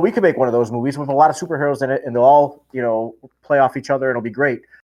Avengers like, oh, we can make one of those movies with a lot of superheroes in it, and they'll all, play off each other, and it'll be great.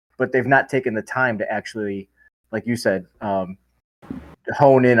 But they've not taken the time to actually, like you said,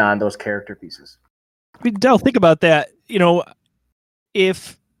 hone in on those character pieces. Del, think about that.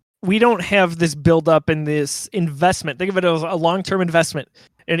 If we don't have this build up and this investment, think of it as a long-term investment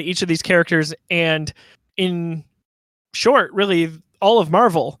in each of these characters, and in short, really all of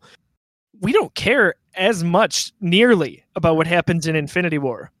Marvel, we don't care as much nearly about what happens in Infinity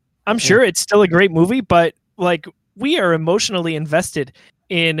War. I'm sure it's still a great movie, but like we are emotionally invested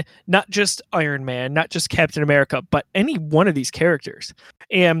in not just Iron Man, not just Captain America, but any one of these characters.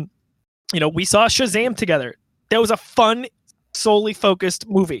 And, we saw Shazam together. That was a fun, solely focused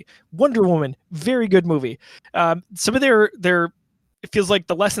movie. Wonder Woman, very good movie. Some of their, it feels like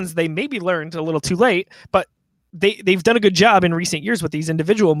the lessons they maybe learned a little too late, but they've done a good job in recent years with these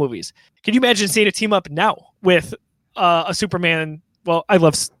individual movies. Can you imagine seeing a team up now with a Superman? Well, I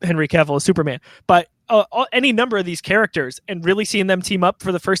love Henry Cavill as Superman, but any number of these characters and really seeing them team up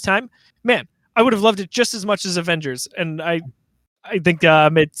for the first time, man, I would have loved it just as much as Avengers. And I I think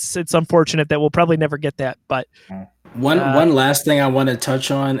it's unfortunate that we'll probably never get that. But one last thing I want to touch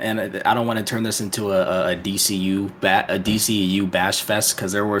on, and I don't want to turn this into a DCEU bash fest,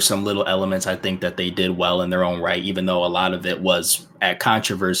 because there were some little elements I think that they did well in their own right, even though a lot of it was at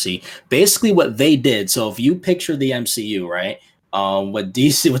controversy. Basically, what they did. So if you picture the MCU, right? What the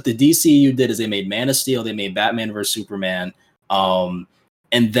DCEU did is they made Man of Steel, they made Batman vs Superman,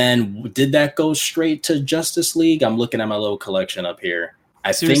 and then did that go straight to Justice League? I'm looking at my little collection up here.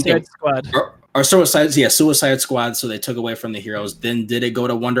 Suicide Squad. Or Suicide Squad. So they took away from the heroes. Then did it go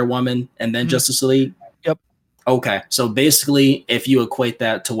to Wonder Woman and then Justice League? Yep. Okay. So basically, if you equate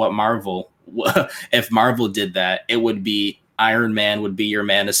that to what if Marvel did that, it would be Iron Man would be your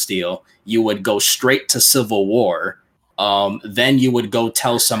Man of Steel. You would go straight to Civil War. Then you would go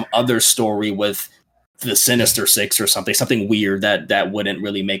tell some other story with the Sinister Six or something weird that wouldn't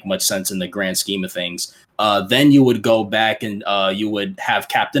really make much sense in the grand scheme of things. Then you would go back and you would have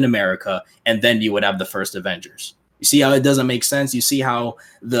Captain America, and then you would have the first Avengers. You see how it doesn't make sense? You see how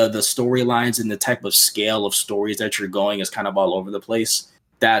the storylines and the type of scale of stories that you're going is kind of all over the place?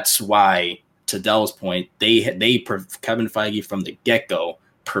 That's why, to Dell's point, Kevin Feige from the get-go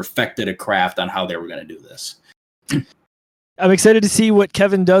perfected a craft on how they were going to do this. I'm excited to see what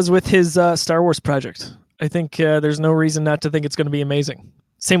Kevin does with his Star Wars project. I think there's no reason not to think it's going to be amazing.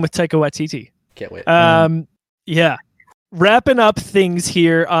 Same with Taika Waititi. Can't wait. Yeah. Wrapping up things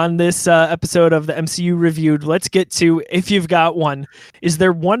here on this episode of the MCU Reviewed, let's get to, if you've got one, is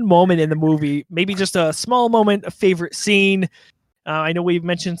there one moment in the movie, maybe just a small moment, a favorite scene? I know we've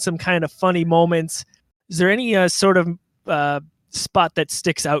mentioned some kind of funny moments. Is there any sort of spot that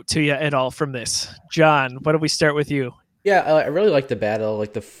sticks out to you at all from this? John, why don't we start with you? Yeah, I really like the battle,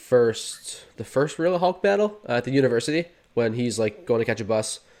 like the first real Hulk battle at the university when he's like going to catch a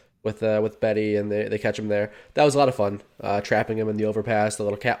bus with Betty and they catch him there. That was a lot of fun. Trapping him in the overpass, the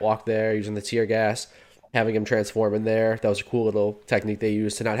little catwalk there, using the tear gas, having him transform in there. That was a cool little technique they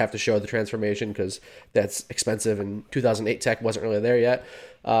used to not have to show the transformation because that's expensive and 2008 tech wasn't really there yet.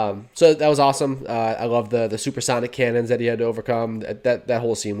 So that was awesome. I love the supersonic cannons that he had to overcome. That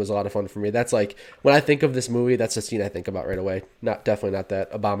whole scene was a lot of fun for me. That's like, when I think of this movie, that's the scene I think about right away. Definitely not that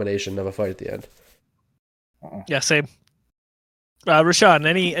abomination of a fight at the end. Yeah, same. Rashawn,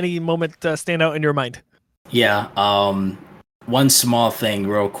 any moment stand out in your mind? Yeah. One small thing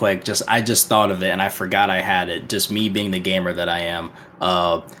real quick. I just thought of it and I forgot I had it. Just me being the gamer that I am.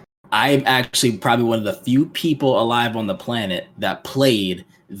 I'm actually probably one of the few people alive on the planet that played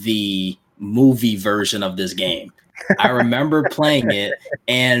the movie version of this game. I remember playing it,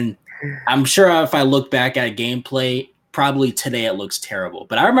 and I'm sure if I look back at gameplay, probably today it looks terrible.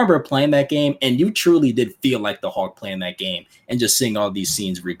 But I remember playing that game, and you truly did feel like the Hulk playing that game, and just seeing all these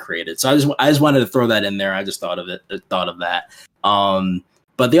scenes recreated. So I just wanted to throw that in there. I just thought of that.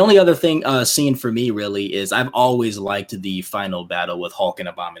 But the only other scene for me really is I've always liked the final battle with Hulk and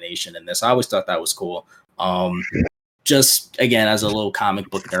Abomination in this. I always thought that was cool. Just again, as a little comic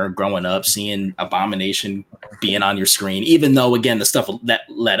book nerd growing up, seeing Abomination being on your screen, even though again the stuff that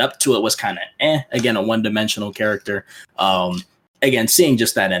led up to it was kind of again a one-dimensional character. Again, seeing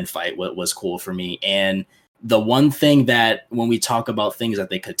just that end fight was cool for me. And the one thing that when we talk about things that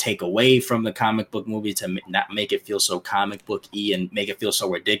they could take away from the comic book movie to not make it feel so comic book-y and make it feel so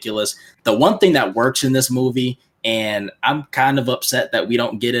ridiculous, the one thing that works in this movie, and I'm kind of upset that we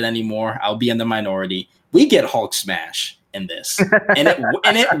don't get it anymore, I'll be in the minority, we get Hulk smash in this, and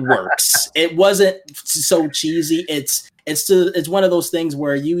it works. It wasn't so cheesy. It's one of those things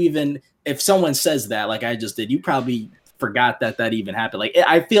where you, even if someone says that like I just did, you probably forgot that even happened. Like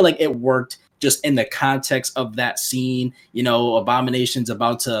I feel like it worked just in the context of that scene. You know, Abomination's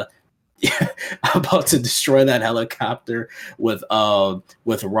about to destroy that helicopter with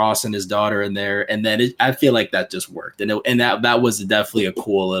Ross and his daughter in there, and then I feel like that just worked, and that was definitely a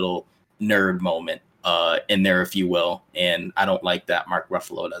cool little nerd moment in there, if you will. And I don't like that Mark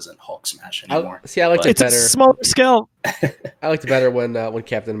Ruffalo doesn't Hulk smash anymore. I liked it better. It's a smaller scale. I liked it better when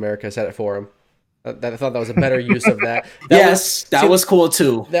Captain America said it for him. I thought that was a better use of that. That was cool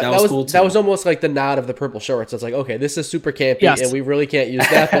too. That was cool too. That was almost like the nod of the purple shorts. It's like, okay, this is super campy, and we really can't use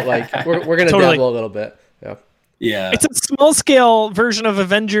that, but like we're gonna dabble a little bit. Yeah. It's a small scale version of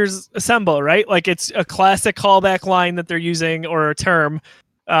Avengers Assemble, right? Like it's a classic callback line that they're using, or a term.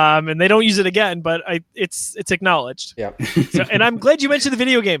 And they don't use it again, but it's acknowledged. Yeah. So, and I'm glad you mentioned the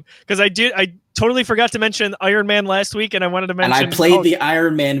video game, because I totally forgot to mention Iron Man last week, and I wanted to mention. And I played the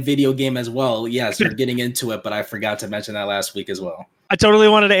Iron Man video game as well. Yes, we're getting into it, but I forgot to mention that last week as well. I totally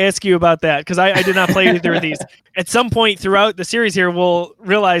wanted to ask you about that because I did not play either of these. At some point throughout the series here, we'll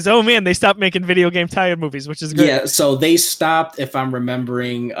realize, oh man, they stopped making video game tie-in movies, which is great. Yeah, so they stopped, if I'm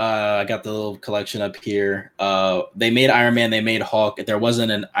remembering, I got the little collection up here. They made Iron Man, they made Hulk. There wasn't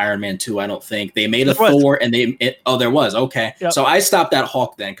an Iron Man 2, I don't think. They made a Thor, and there was, okay. Yep. So I stopped at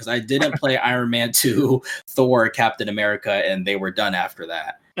Hulk then, because I didn't play Iron Man 2, Thor, Captain America, and they were done after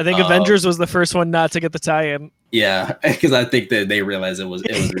that. I think Avengers was the first one not to get the tie-in. Yeah, because I think that they realized it was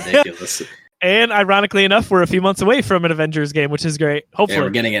ridiculous. And ironically enough, we're a few months away from an Avengers game, which is great. Hopefully, we're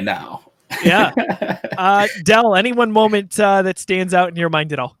getting it now. Yeah. Del, any one moment that stands out in your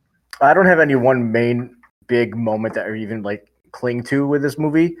mind at all? I don't have any one main big moment that I even like cling to with this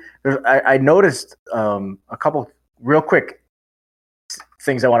movie. I noticed a couple real quick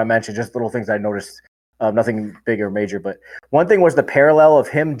things I want to mention, just little things I noticed. Nothing big or major, but one thing was the parallel of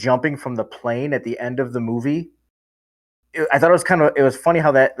him jumping from the plane at the end of the movie. I thought it was funny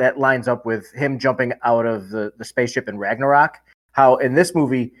how that lines up with him jumping out of the spaceship in Ragnarok. How in this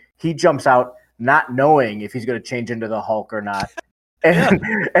movie he jumps out not knowing if he's going to change into the Hulk or not, and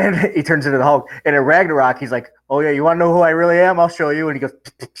he turns into the Hulk. And in Ragnarok, he's like, "Oh yeah, you want to know who I really am? I'll show you." And he goes,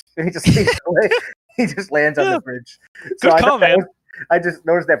 and he just lands on the bridge. So I just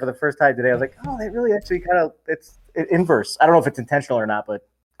noticed that for the first time today. I was like, "Oh, they really actually kind of it's inverse." I don't know if it's intentional or not, but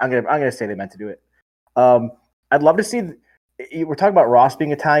I'm gonna say they meant to do it. I'd love to see. We're talking about Ross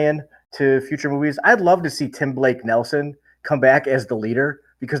being a tie-in to future movies. I'd love to see Tim Blake Nelson come back as the leader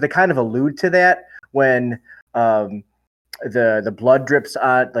because they kind of allude to that when the blood drips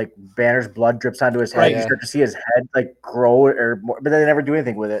on, like Banner's blood drips onto his head. Right, yeah. You start to see his head like grow or more, but they never do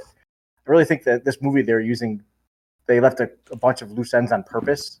anything with it. I really think that this movie they left a bunch of loose ends on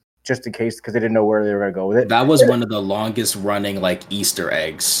purpose just in case because they didn't know where they were going to go with it. That was one of the longest running like Easter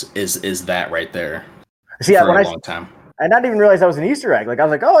eggs is that right there. See, for a long time. I not even realized that was an Easter egg. Like I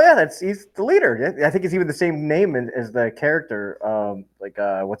was like, oh yeah, he's the leader. I think it's even the same name as the character.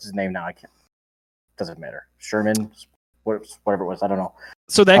 What's his name now? I can't. Doesn't matter. Sherman, whatever it was. I don't know.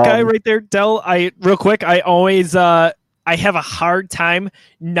 So that guy right there, Del. Real quick. I always I have a hard time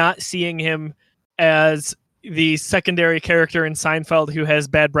not seeing him as the secondary character in Seinfeld who has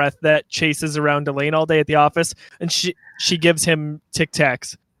bad breath that chases around Elaine all day at the office, and she gives him Tic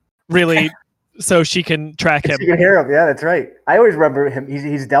Tacs. Really. So she can track him. She can hear him. Yeah, that's right. I always remember him.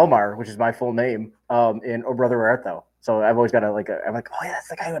 He's Delmar, which is my full name. In Oh Brother Where Art Thou. So I've always got I'm like, oh yeah, that's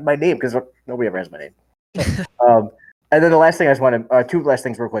the guy with my name because nobody ever has my name. And then the last thing I just wanted, two last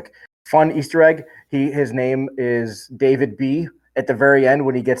things real quick. Fun Easter egg. His name is David B. At the very end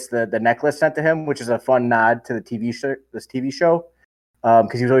when he gets the necklace sent to him, which is a fun nod to the TV show.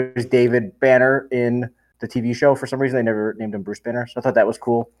 Because he was always David Banner in the TV show. For some reason, they never named him Bruce Banner. So I thought that was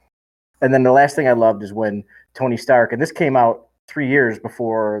cool. And then the last thing I loved is when Tony Stark, and this came out 3 years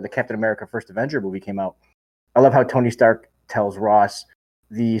before the Captain America First Avenger movie came out. I love how Tony Stark tells Ross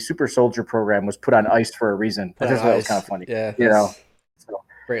the super soldier program was put on ice for a reason. I just thought it was kind of funny. Yeah. So,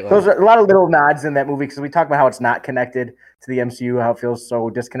 great line. Those are a lot of little nods in that movie because we talk about how it's not connected to the MCU, how it feels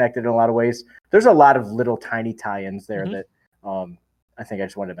so disconnected in a lot of ways. There's a lot of little tiny tie-ins there that I think I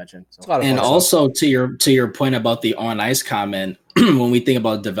just wanted to mention. So. And also to your point about the on ice comment, when we think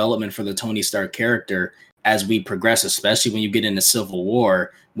about development for the Tony Stark character, as we progress, especially when you get into Civil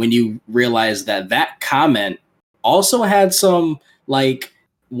War, when you realize that comment also had some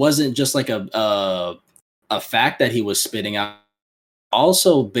wasn't just like a fact that he was spitting out,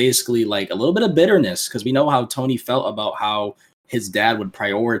 also basically like a little bit of bitterness because we know how Tony felt about how his dad would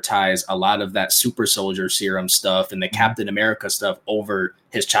prioritize a lot of that super soldier serum stuff and the Captain America stuff over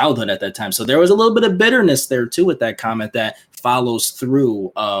his childhood at that time. So there was a little bit of bitterness there too with that comment that follows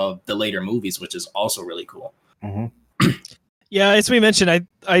through the later movies, which is also really cool. Mm-hmm. Yeah, as we mentioned,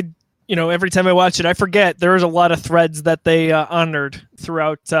 I every time I watch it, I forget there was a lot of threads that they honored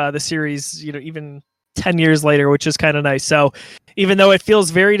throughout the series, even 10 years later, which is kind of nice. So even though it feels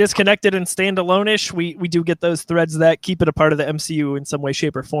very disconnected and standalone-ish, we do get those threads that keep it a part of the MCU in some way,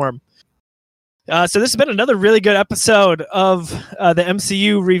 shape, or form. So this has been another really good episode of the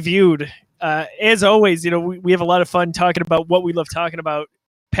MCU Reviewed. As always, we have a lot of fun talking about what we love talking about,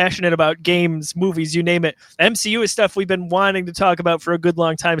 passionate about games, movies, you name it. MCU is stuff we've been wanting to talk about for a good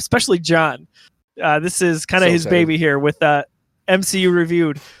long time, especially John. This is kind of his baby here with MCU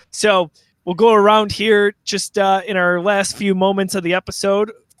Reviewed. So we'll go around here just in our last few moments of the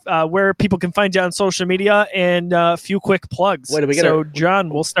episode where people can find you on social media and a few quick plugs. John,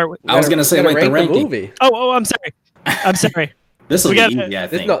 we'll start with... I was going to say the ranking. Movie. Oh, I'm sorry. This will be easy, I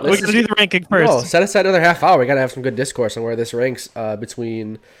think. We're going to do the ranking first. No, set aside another half hour. We got to have some good discourse on where this ranks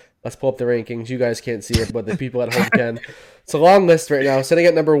between Let's pull up the rankings. You guys can't see it, but the people at home can. It's a long list right now. Sitting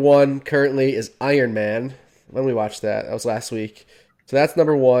at number 1 currently is Iron Man. When we watched that, that was last week. So that's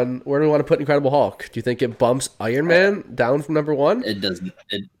number 1. Where do we want to put Incredible Hulk? Do you think it bumps Iron Man down from number 1? It doesn't.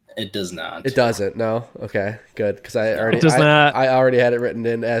 It does not. It doesn't. No. Okay. Good. Because I already had it written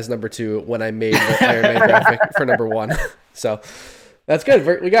in as number 2 when I made the Iron Man graphic for number 1. So that's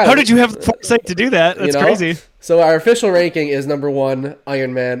good. We got. How did you have the foresight to do that? That's crazy. So our official ranking is number 1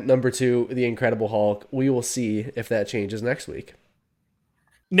 Iron Man, number 2 The Incredible Hulk. We will see if that changes next week.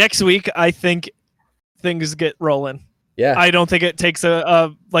 Next week, I think things get rolling. Yeah, I don't think it takes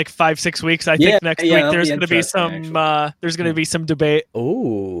a like 5-6 weeks. I think next week there's going to be some debate.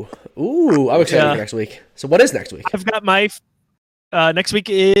 Ooh, I'm excited for next week. So what is next week? I've got my next week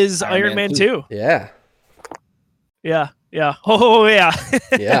is Iron Man 2. Yeah. Oh yeah.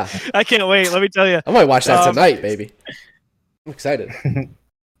 Yeah. I can't wait. Let me tell you. I might watch that tonight, baby. I'm excited.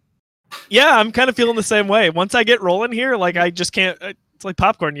 Yeah, I'm kind of feeling the same way. Once I get rolling here, like I just can't. It's like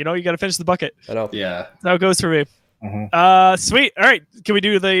popcorn, you got to finish the bucket. I know. Yeah. That's how it goes for me. Mm-hmm. Sweet. All right. Can we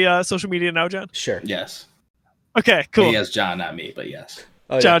do the social media now, John? Sure. Yes. Okay, cool. Yes, John, not me, but yes.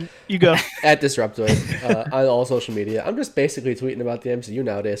 Oh, John, you go. At Disruptoid on all social media. I'm just basically tweeting about the MCU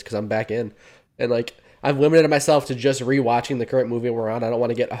nowadays because I'm back in. And like I've limited myself to just rewatching the current movie we're on. I don't want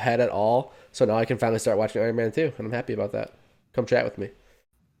to get ahead at all. So now I can finally start watching Iron Man 2, and I'm happy about that. Come chat with me.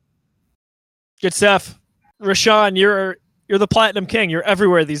 Good stuff. Rashawn, you're the Platinum King. You're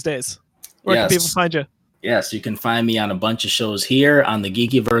everywhere these days. Where can people find you? Yes, you can find me on a bunch of shows here on the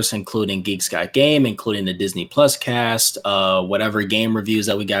Geekyverse, including Geeks Got Game, including the Disney Plus cast, whatever game reviews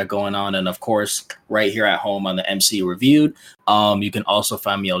that we got going on, and of course, right here at home on the MCU Reviewed. You can also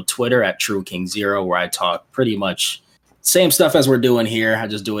find me on Twitter at TrueKing0, where I talk pretty much same stuff as we're doing here. I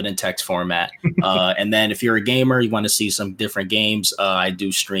just do it in text format. And then if you're a gamer, you want to see some different games, I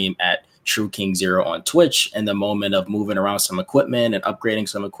do stream at True King Zero on Twitch in the moment of moving around some equipment and upgrading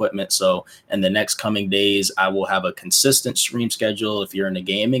some equipment. So in the next coming days, I will have a consistent stream schedule if you're into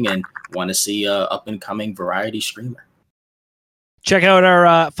gaming and want to see a up and coming variety streamer. Check out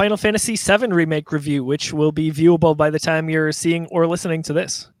our Final Fantasy VII Remake review, which will be viewable by the time you're seeing or listening to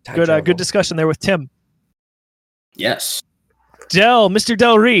this. Good discussion there with Tim. Yes. Mr.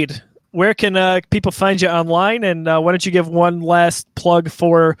 Del Reid, where can people find you online? And why don't you give one last plug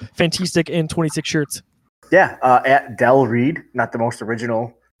for Fanteestic and 26 Shirts? Yeah, at Del Reid, not the most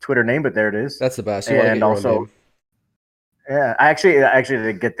original Twitter name, but there it is. That's the best. And also, yeah, I actually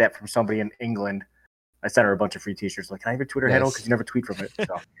did get that from somebody in England. I sent her a bunch of free T-shirts. Like, can I have your Twitter handle? Because you never tweet from it.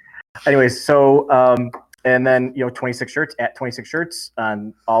 So, anyways, and then 26 Shirts at 26 Shirts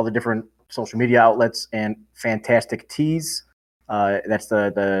on all the different social media outlets, and Fantastic Tees. That's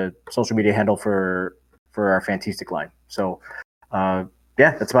the social media handle for our Fanteestic line. So, yeah,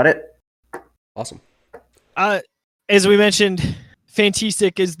 that's about it. Awesome. As we mentioned,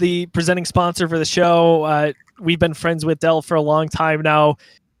 Fanteestic is the presenting sponsor for the show. We've been friends with Del for a long time now.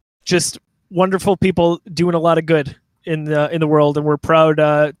 Just wonderful people doing a lot of good in the world, and we're proud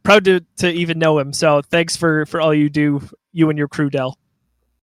to even know him. So thanks for all you do, you and your crew, Del.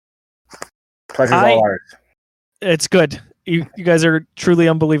 Pleasure's all ours. It's good. You guys are truly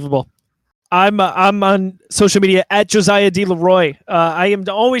unbelievable. I'm on social media at Josiah D. Leroy. I am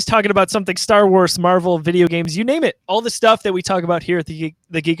always talking about something Star Wars, Marvel, video games, you name it. All the stuff that we talk about here at the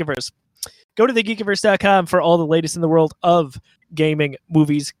Geekiverse. Go to thegeekiverse.com for all the latest in the world of gaming,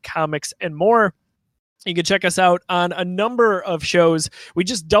 movies, comics, and more. You can check us out on a number of shows. We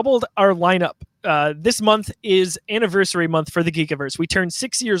just doubled our lineup. This month is anniversary month for the Geekiverse. We turned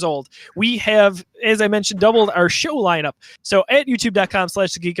 6 years old. We have, as I mentioned, doubled our show lineup. So at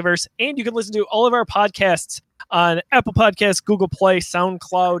youtube.com/thegeekiverse, and you can listen to all of our podcasts on Apple Podcasts, Google Play,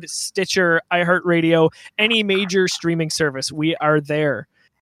 SoundCloud, Stitcher, iHeartRadio, any major streaming service. We are there.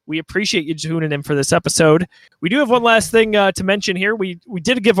 We appreciate you tuning in for this episode. We do have one last thing to mention here. We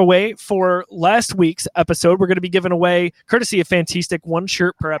did a giveaway for last week's episode. We're going to be giving away, courtesy of Fanteestic, one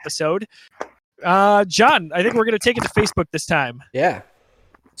shirt per episode. John, I think we're going to take it to Facebook this time. Yeah.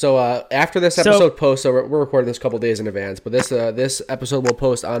 So after this episode posts, so we're recording this a couple days in advance, but this episode will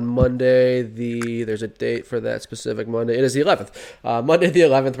post on Monday. There's a date for that specific Monday. It is the 11th. Monday the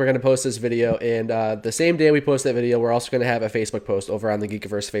 11th, we're going to post this video, and the same day we post that video, we're also going to have a Facebook post over on the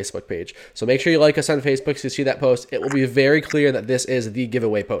Geekiverse Facebook page. So make sure you like us on Facebook so you see that post. It will be very clear that this is the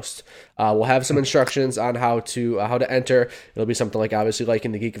giveaway post. We'll have some instructions on how to enter. It'll be something like obviously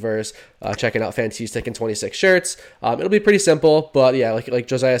liking the Geekiverse, checking out Fanteestic and 26 Shirts. It'll be pretty simple, but yeah, like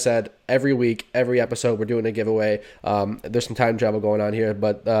Josiah Josiah said, every week, every episode, we're doing a giveaway. There's some time travel going on here,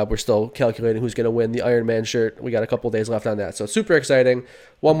 but we're still calculating who's going to win the Iron Man shirt. We got a couple days left on that, so super exciting.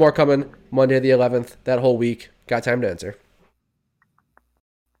 One more coming Monday the 11th. That whole week, got time to answer.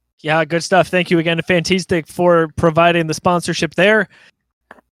 Yeah, good stuff. Thank you again to Fanteestic for providing the sponsorship there.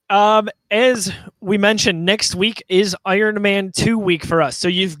 As we mentioned, next week is Iron Man 2 week for us. So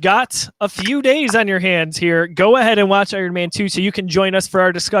you've got a few days on your hands here. Go ahead and watch Iron Man 2 so you can join us for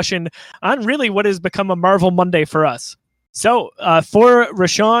our discussion on really what has become a Marvel Monday for us. So for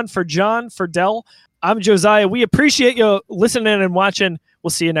Rashawn, for John, for Del, I'm Josiah. We appreciate you listening and watching.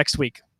 We'll see you next week.